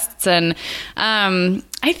podcasts. And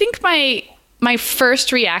I think my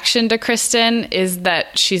first reaction to Kristen is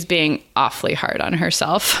that she's being awfully hard on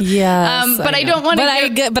herself. Yes, but I don't want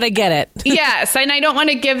to. But I get it. Yes, and I don't want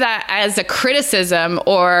to give that as a criticism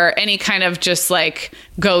or any kind of just like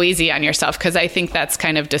go easy on yourself, because I think that's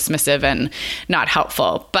kind of dismissive and not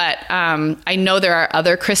helpful. But I know there are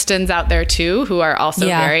other Kristens out there too who are also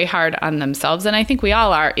very hard on themselves, and I think we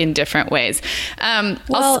all are in different ways.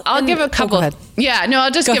 I'll give a couple.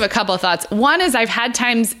 I'll just give a couple of thoughts. One is I've had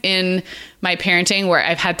times in my parenting where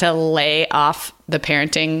I've had to lay off the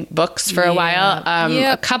parenting books for a while.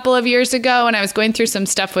 A couple of years ago when I was going through some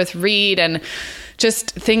stuff with Reed and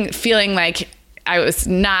just feeling like I was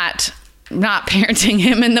not parenting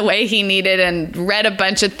him in the way he needed, and read a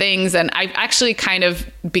bunch of things. And I actually kind of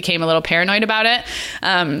became a little paranoid about it.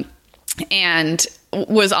 And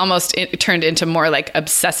was almost turned into more like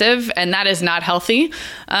obsessive, and that is not healthy.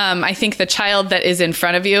 I think the child that is in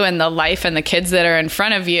front of you and the life and the kids that are in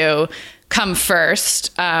front of you come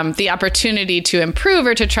first. The opportunity to improve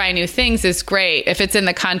or to try new things is great if it's in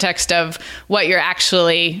the context of what you're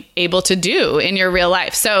actually able to do in your real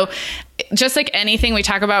life. So just like anything we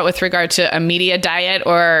talk about with regard to a media diet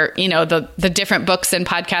or, the different books and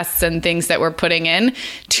podcasts and things that we're putting in,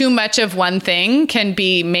 too much of one thing can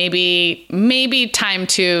be maybe time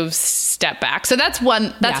to step back. So that's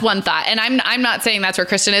one thought. And I'm not saying that's where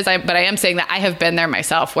Kristen is, but I am saying that I have been there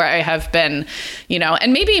myself, where I have been,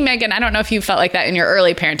 and maybe Megan, I don't know if you felt like that in your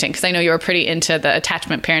early parenting, because I know you were pretty into the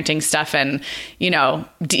attachment parenting stuff and,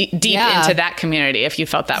 deep into that community, if you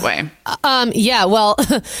felt that way. Well,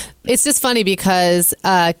 it's just funny because,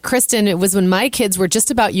 Kristen, it was when my kids were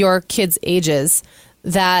just about your kids' ages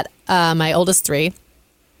that my oldest 3,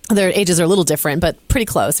 their ages are a little different, but pretty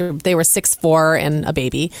close. They were 6, 4, and a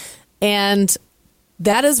baby. And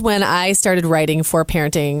that is when I started writing for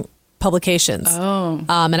parenting publications. And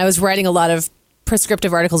I was writing a lot of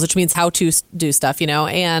prescriptive articles, which means how to do stuff,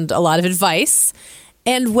 and a lot of advice.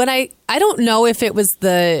 And when I don't know if it was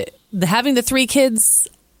the having the 3 kids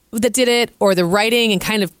that did it, or the writing and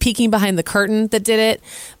kind of peeking behind the curtain that did it.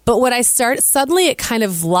 But what I started, suddenly it kind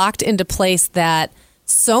of locked into place that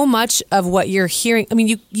so much of what you're hearing, I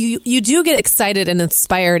mean, you do get excited and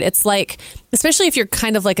inspired. It's like, especially if you're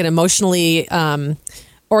kind of like an emotionally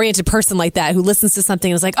oriented person like that, who listens to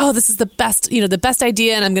something and is like, oh, this is the best, the best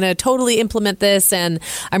idea, and I'm going to totally implement this, and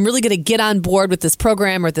I'm really going to get on board with this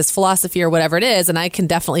program or this philosophy or whatever it is. And I can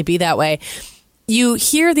definitely be that way. You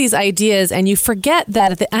hear these ideas and you forget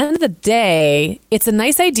that at the end of the day, it's a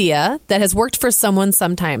nice idea that has worked for someone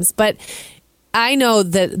sometimes. But I know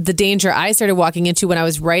that the danger I started walking into when I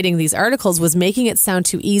was writing these articles was making it sound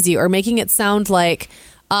too easy, or making it sound like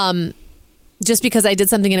just because I did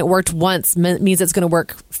something and it worked once means it's going to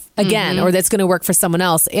work again, or that's going to work for someone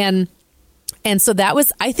else. And so that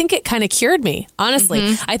was, I think it kind of cured me,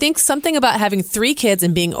 honestly. I think something about having 3 kids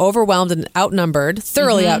and being overwhelmed and outnumbered,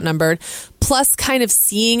 thoroughly outnumbered, plus kind of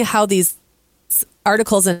seeing how these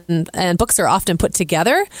articles and books are often put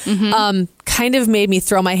together, kind of made me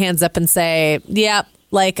throw my hands up and say, yeah,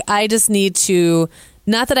 like I just need to,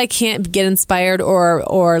 not that I can't get inspired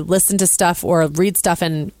or listen to stuff or read stuff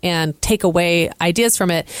and take away ideas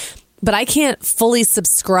from it, but I can't fully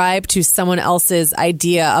subscribe to someone else's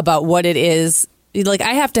idea about what it is. Like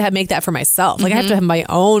I have to make that for myself. Like I have to have my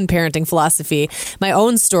own parenting philosophy, my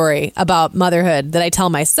own story about motherhood that I tell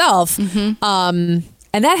myself.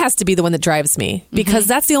 And that has to be the one that drives me, because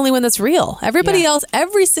that's the only one that's real. Everybody else,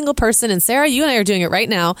 every single person, and Sarah, you and I are doing it right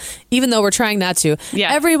now, even though we're trying not to.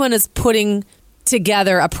 Yeah. Everyone is putting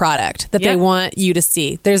together a product that they want you to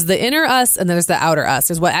see. There's the inner us and there's the outer us.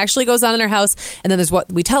 There's what actually goes on in our house, and then there's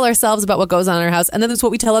what we tell ourselves about what goes on in our house, and then there's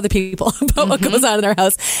what we tell other people about what goes on in our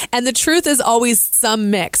house. And the truth is always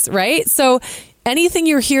some mix, right? So anything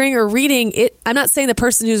you're hearing or reading, I'm not saying the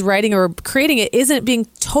person who's writing or creating it isn't being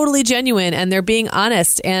totally genuine, and they're being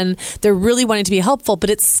honest and they're really wanting to be helpful, but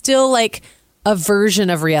it's still like a version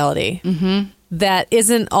of reality that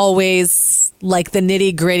isn't always like the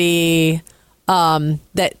nitty gritty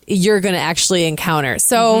that you're going to actually encounter.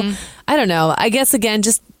 So I don't know. I guess again,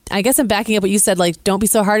 I guess I'm backing up what you said, like, don't be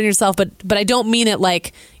so hard on yourself, but I don't mean it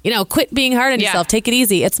like, quit being hard on yourself. Take it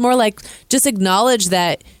easy. It's more like just acknowledge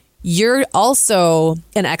that you're also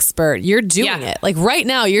an expert. You're doing it. Like right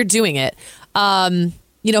now you're doing it.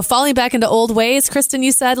 Falling back into old ways, Kristen,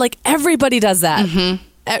 you said, like everybody does that.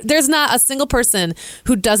 There's not a single person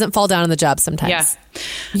who doesn't fall down on the job sometimes.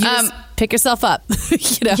 You just pick yourself up.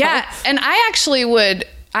 Yeah. And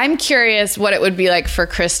I'm curious what it would be like for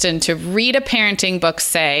Kristen to read a parenting book,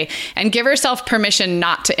 say, and give herself permission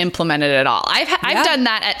not to implement it at all. I've done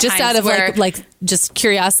that at just times out of where, like just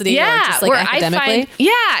curiosity, or just like where academically.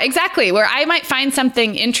 Exactly. Where I might find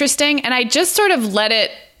something interesting and I just sort of let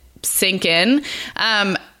it sink in.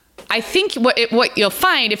 I think what you'll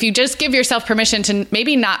find if you just give yourself permission to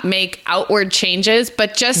maybe not make outward changes,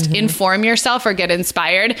 but just inform yourself or get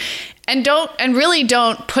inspired, and really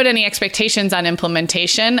don't put any expectations on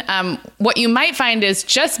implementation. What you might find is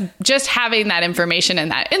just having that information and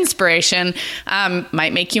that inspiration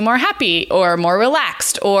might make you more happy or more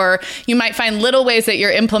relaxed, or you might find little ways that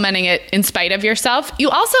you're implementing it in spite of yourself. You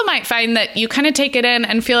also might find that you kind of take it in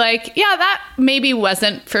and feel like, yeah, that maybe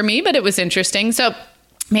wasn't for me, but it was interesting. So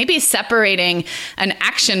maybe separating an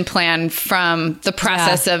action plan from the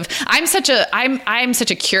process of, I'm such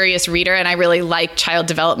a curious reader, and I really like child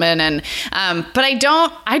development, and but I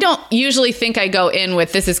don't usually think I go in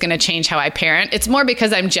with, this is going to change how I parent. It's more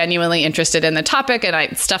because I'm genuinely interested in the topic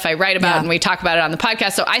and stuff I write about and we talk about it on the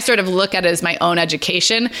podcast. So I sort of look at it as my own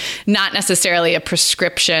education, not necessarily a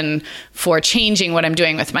prescription for changing what I'm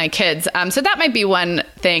doing with my kids. So that might be one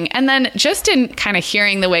thing. And then just in kind of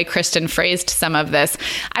hearing the way Kristen phrased some of this,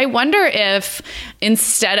 I wonder if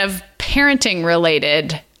instead of parenting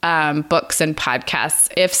related books and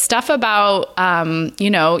podcasts, if stuff about,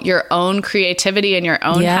 your own creativity and your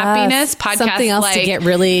own happiness, podcasts, something else to get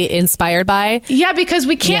really inspired by. Yeah, because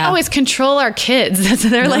we can't always control our kids.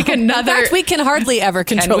 They're like another. In fact, we can hardly ever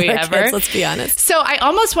control our kids, let's be honest. So I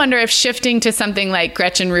almost wonder if shifting to something like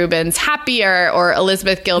Gretchen Rubin's Happier or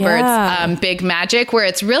Elizabeth Gilbert's Big Magic, where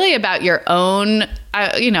it's really about your own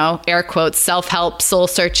air quotes, self-help, soul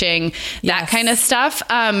searching, that kind of stuff,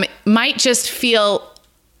 might just feel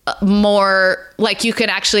more like you could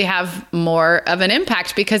actually have more of an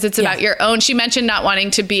impact because it's about your own. She mentioned not wanting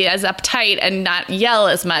to be as uptight and not yell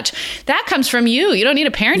as much. That comes from you. You don't need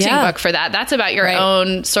a parenting book for that. That's about your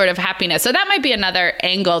own sort of happiness. So that might be another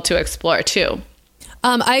angle to explore too.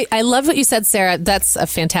 I loved what you said, Sarah. That's a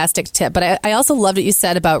fantastic tip. But I also loved what you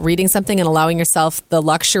said about reading something and allowing yourself the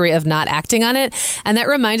luxury of not acting on it. And that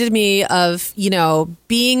reminded me of,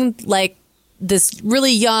 being like this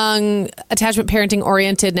really young, attachment parenting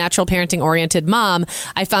oriented, natural parenting oriented mom.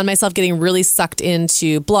 I found myself getting really sucked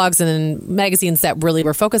into blogs and magazines that really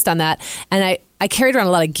were focused on that. And I carried around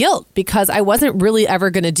a lot of guilt because I wasn't really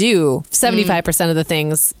ever going to do 75% of the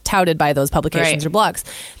things touted by those publications or blogs.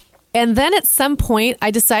 And then at some point,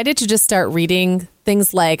 I decided to just start reading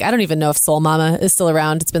things like, I don't even know if Soul Mama is still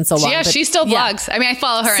around. It's been so long. Yeah, she still blogs. I mean, I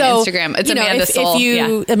follow her on Instagram. It's Amanda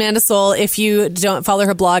Soul. Amanda Soul, if you don't follow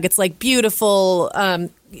her blog, it's like beautiful,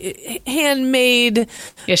 handmade.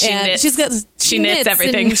 Yeah, she knits. She knits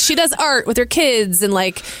everything. She does art with her kids, and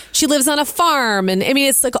like she lives on a farm. And I mean,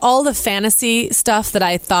 it's like all the fantasy stuff that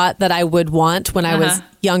I thought that I would want when I was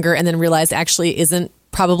younger, and then realized actually isn't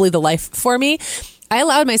probably the life for me. I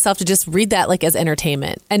allowed myself to just read that like as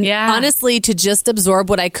entertainment, and honestly to just absorb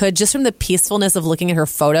what I could just from the peacefulness of looking at her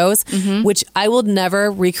photos, which I will never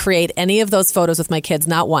recreate any of those photos with my kids,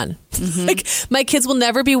 not one. Like my kids will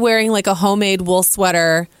never be wearing like a homemade wool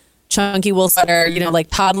sweater, chunky wool sweater, like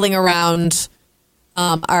toddling around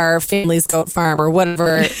our family's goat farm or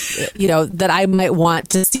whatever, that I might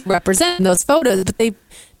want to see represent in those photos, but they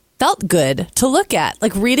felt good to look at.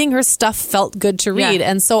 Like reading her stuff felt good to read.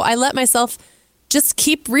 And so I let myself just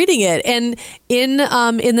keep reading it. And in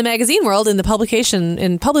the magazine world, in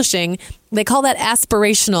publishing, they call that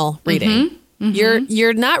aspirational reading.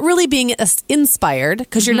 You're not really being inspired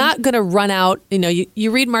because you're not going to run out.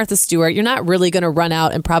 You read Martha Stewart, you're not really going to run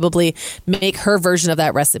out and probably make her version of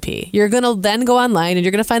that recipe. You're going to then go online and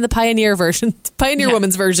you're going to find the Pioneer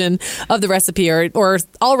Woman's version of the recipe or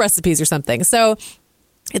all recipes or something. So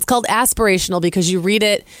it's called aspirational because you read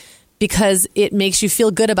it because it makes you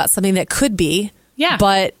feel good about something that could be. Yeah.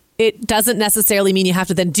 But it doesn't necessarily mean you have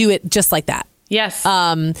to then do it just like that. Yes.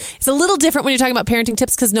 It's a little different when you're talking about parenting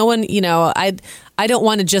tips because no one, I don't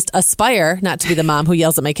want to just aspire not to be the mom who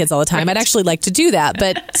yells at my kids all the time. I'd actually like to do that.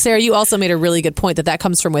 But Sarah, you also made a really good point that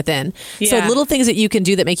comes from within. So little things that you can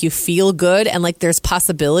do that make you feel good and like there's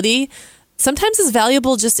possibility sometimes is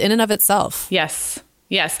valuable just in and of itself. Yes.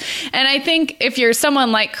 Yes. And I think if you're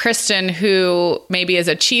someone like Kristen who maybe is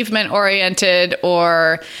achievement oriented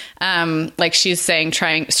or like she's saying,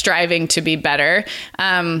 striving to be better,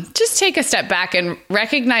 just take a step back and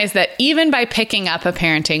recognize that even by picking up a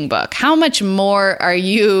parenting book, how much more are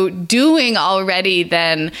you doing already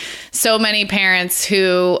than so many parents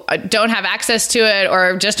who don't have access to it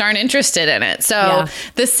or just aren't interested in it. So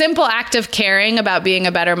the simple act of caring about being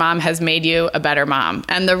a better mom has made you a better mom.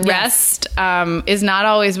 And the rest is not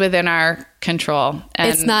always within our control.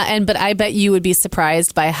 And it's not, but I bet you would be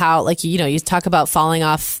surprised by how, like, you talk about falling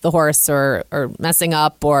off the horse or messing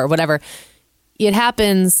up or whatever. It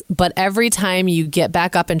happens, but every time you get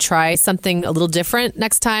back up and try something a little different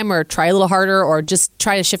next time or try a little harder or just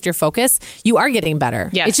try to shift your focus, you are getting better.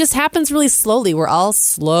 Yes. It just happens really slowly. We're all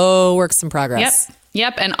slow works in progress.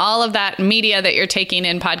 Yep. And all of that media that you're taking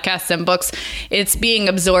in, podcasts and books, it's being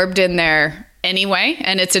absorbed in there anyway,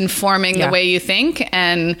 and it's informing the way you think,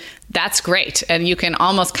 and that's great. And you can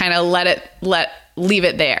almost kind of leave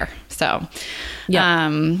it there. So,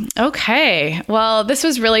 okay. Well, this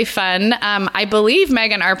was really fun. I believe,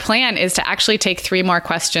 Megan, our plan is to actually take 3 more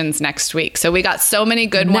questions next week. So we got so many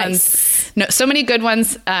good ones.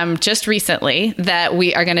 Just recently that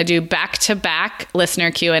we are going to do back-to-back listener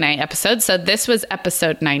Q&A episodes. So this was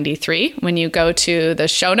episode 93. When you go to the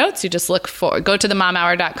show notes, you just go to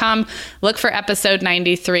themomhour.com, look for episode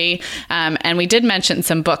 93. And we did mention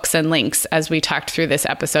some books and links as we talked through this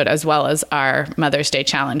episode, as well as our Mother's Day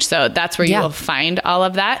challenge. So that's where you will find all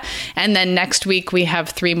of that. And then next week we have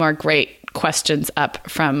 3 more great questions up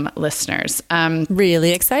from listeners.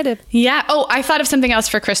 Really excited. Yeah. Oh, I thought of something else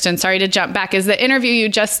for Kristen. Sorry to jump back. Is the interview you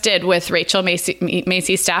just did with Rachel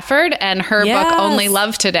Macy Stafford and her book Only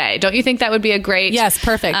Love Today. Don't you think that would be a great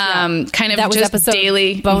perfect kind of that was just episode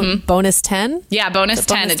daily bonus 10? Yeah, bonus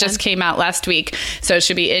 10. It just came out last week. So it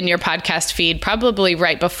should be in your podcast feed probably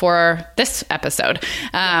right before this episode.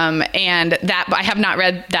 And that I have not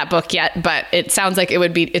read that book yet, but it sounds like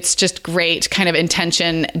it's just great kind of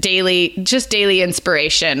intention, daily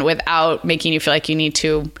inspiration without making you feel like you need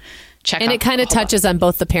to check. And it kind of touches on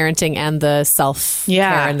both the parenting and the self care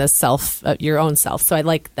and the self, your own self. So I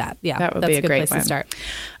like that. Yeah, that would be a great place to start.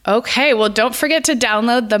 Okay, well, don't forget to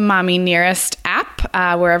download the Mommy Nearest app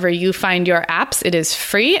wherever you find your apps. It is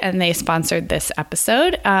free, and they sponsored this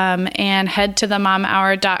episode. And head to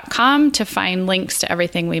themomhour.com to find links to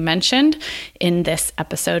everything we mentioned in this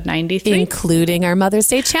episode 93. Including our Mother's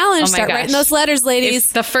Day challenge. Start writing those letters, ladies.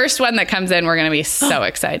 If the first one that comes in, we're going to be so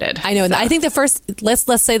excited. I know. So. I think the first,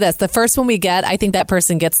 let's say this, the first one we get, I think that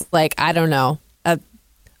person gets like, I don't know,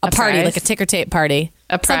 a party, prize? Like a ticker tape party.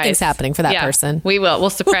 A prize. Something's happening for that person. We will. We'll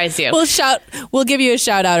surprise you. We'll give you a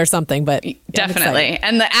shout out or something, but definitely.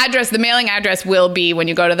 And the mailing address will be when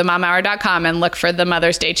you go to themomhour.com and look for the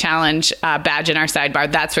Mother's Day Challenge badge in our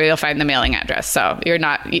sidebar. That's where you'll find the mailing address. So you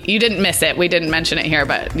didn't miss it. We didn't mention it here,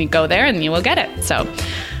 but you go there and you will get it. So,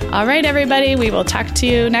 all right, everybody, we will talk to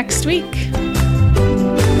you next week.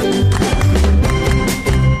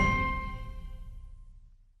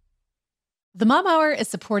 The Mom Hour is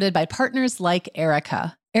supported by partners like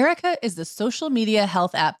Erica. Erica is the social media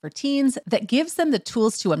health app for teens that gives them the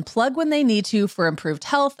tools to unplug when they need to for improved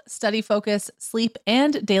health, study focus, sleep,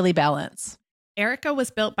 and daily balance. Erica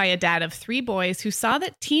was built by a dad of 3 boys who saw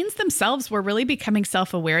that teens themselves were really becoming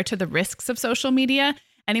self-aware to the risks of social media,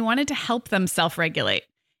 and he wanted to help them self-regulate.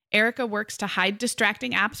 Erica works to hide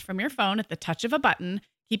distracting apps from your phone at the touch of a button,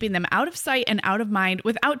 keeping them out of sight and out of mind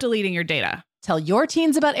without deleting your data. Tell your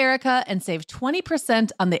teens about Erica and save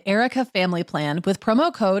 20% on the Erica family plan with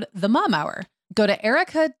promo code TheMomHour. Go to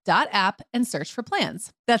erica.app and search for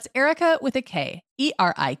plans. That's Erica with a K,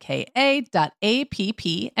 ERIKA.app,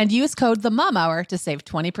 and use code TheMomHour to save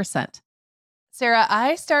 20%. Sarah,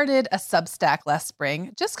 I started a Substack last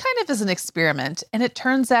spring, just kind of as an experiment, and it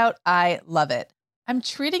turns out I love it. I'm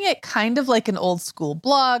treating it kind of like an old school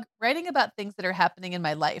blog, writing about things that are happening in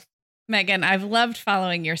my life. Megan, I've loved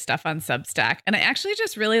following your stuff on Substack, and I actually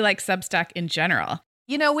just really like Substack in general.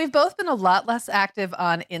 You know, we've both been a lot less active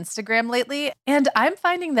on Instagram lately, and I'm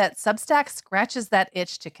finding that Substack scratches that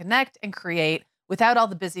itch to connect and create without all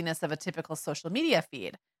the busyness of a typical social media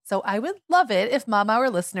feed. So I would love it if Mom Hour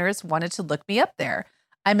listeners wanted to look me up there.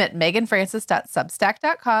 I'm at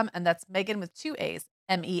meganfrancis.substack.com, and that's Megan with 2 A's,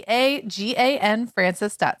 MEAGAN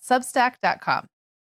Francis.substack.com.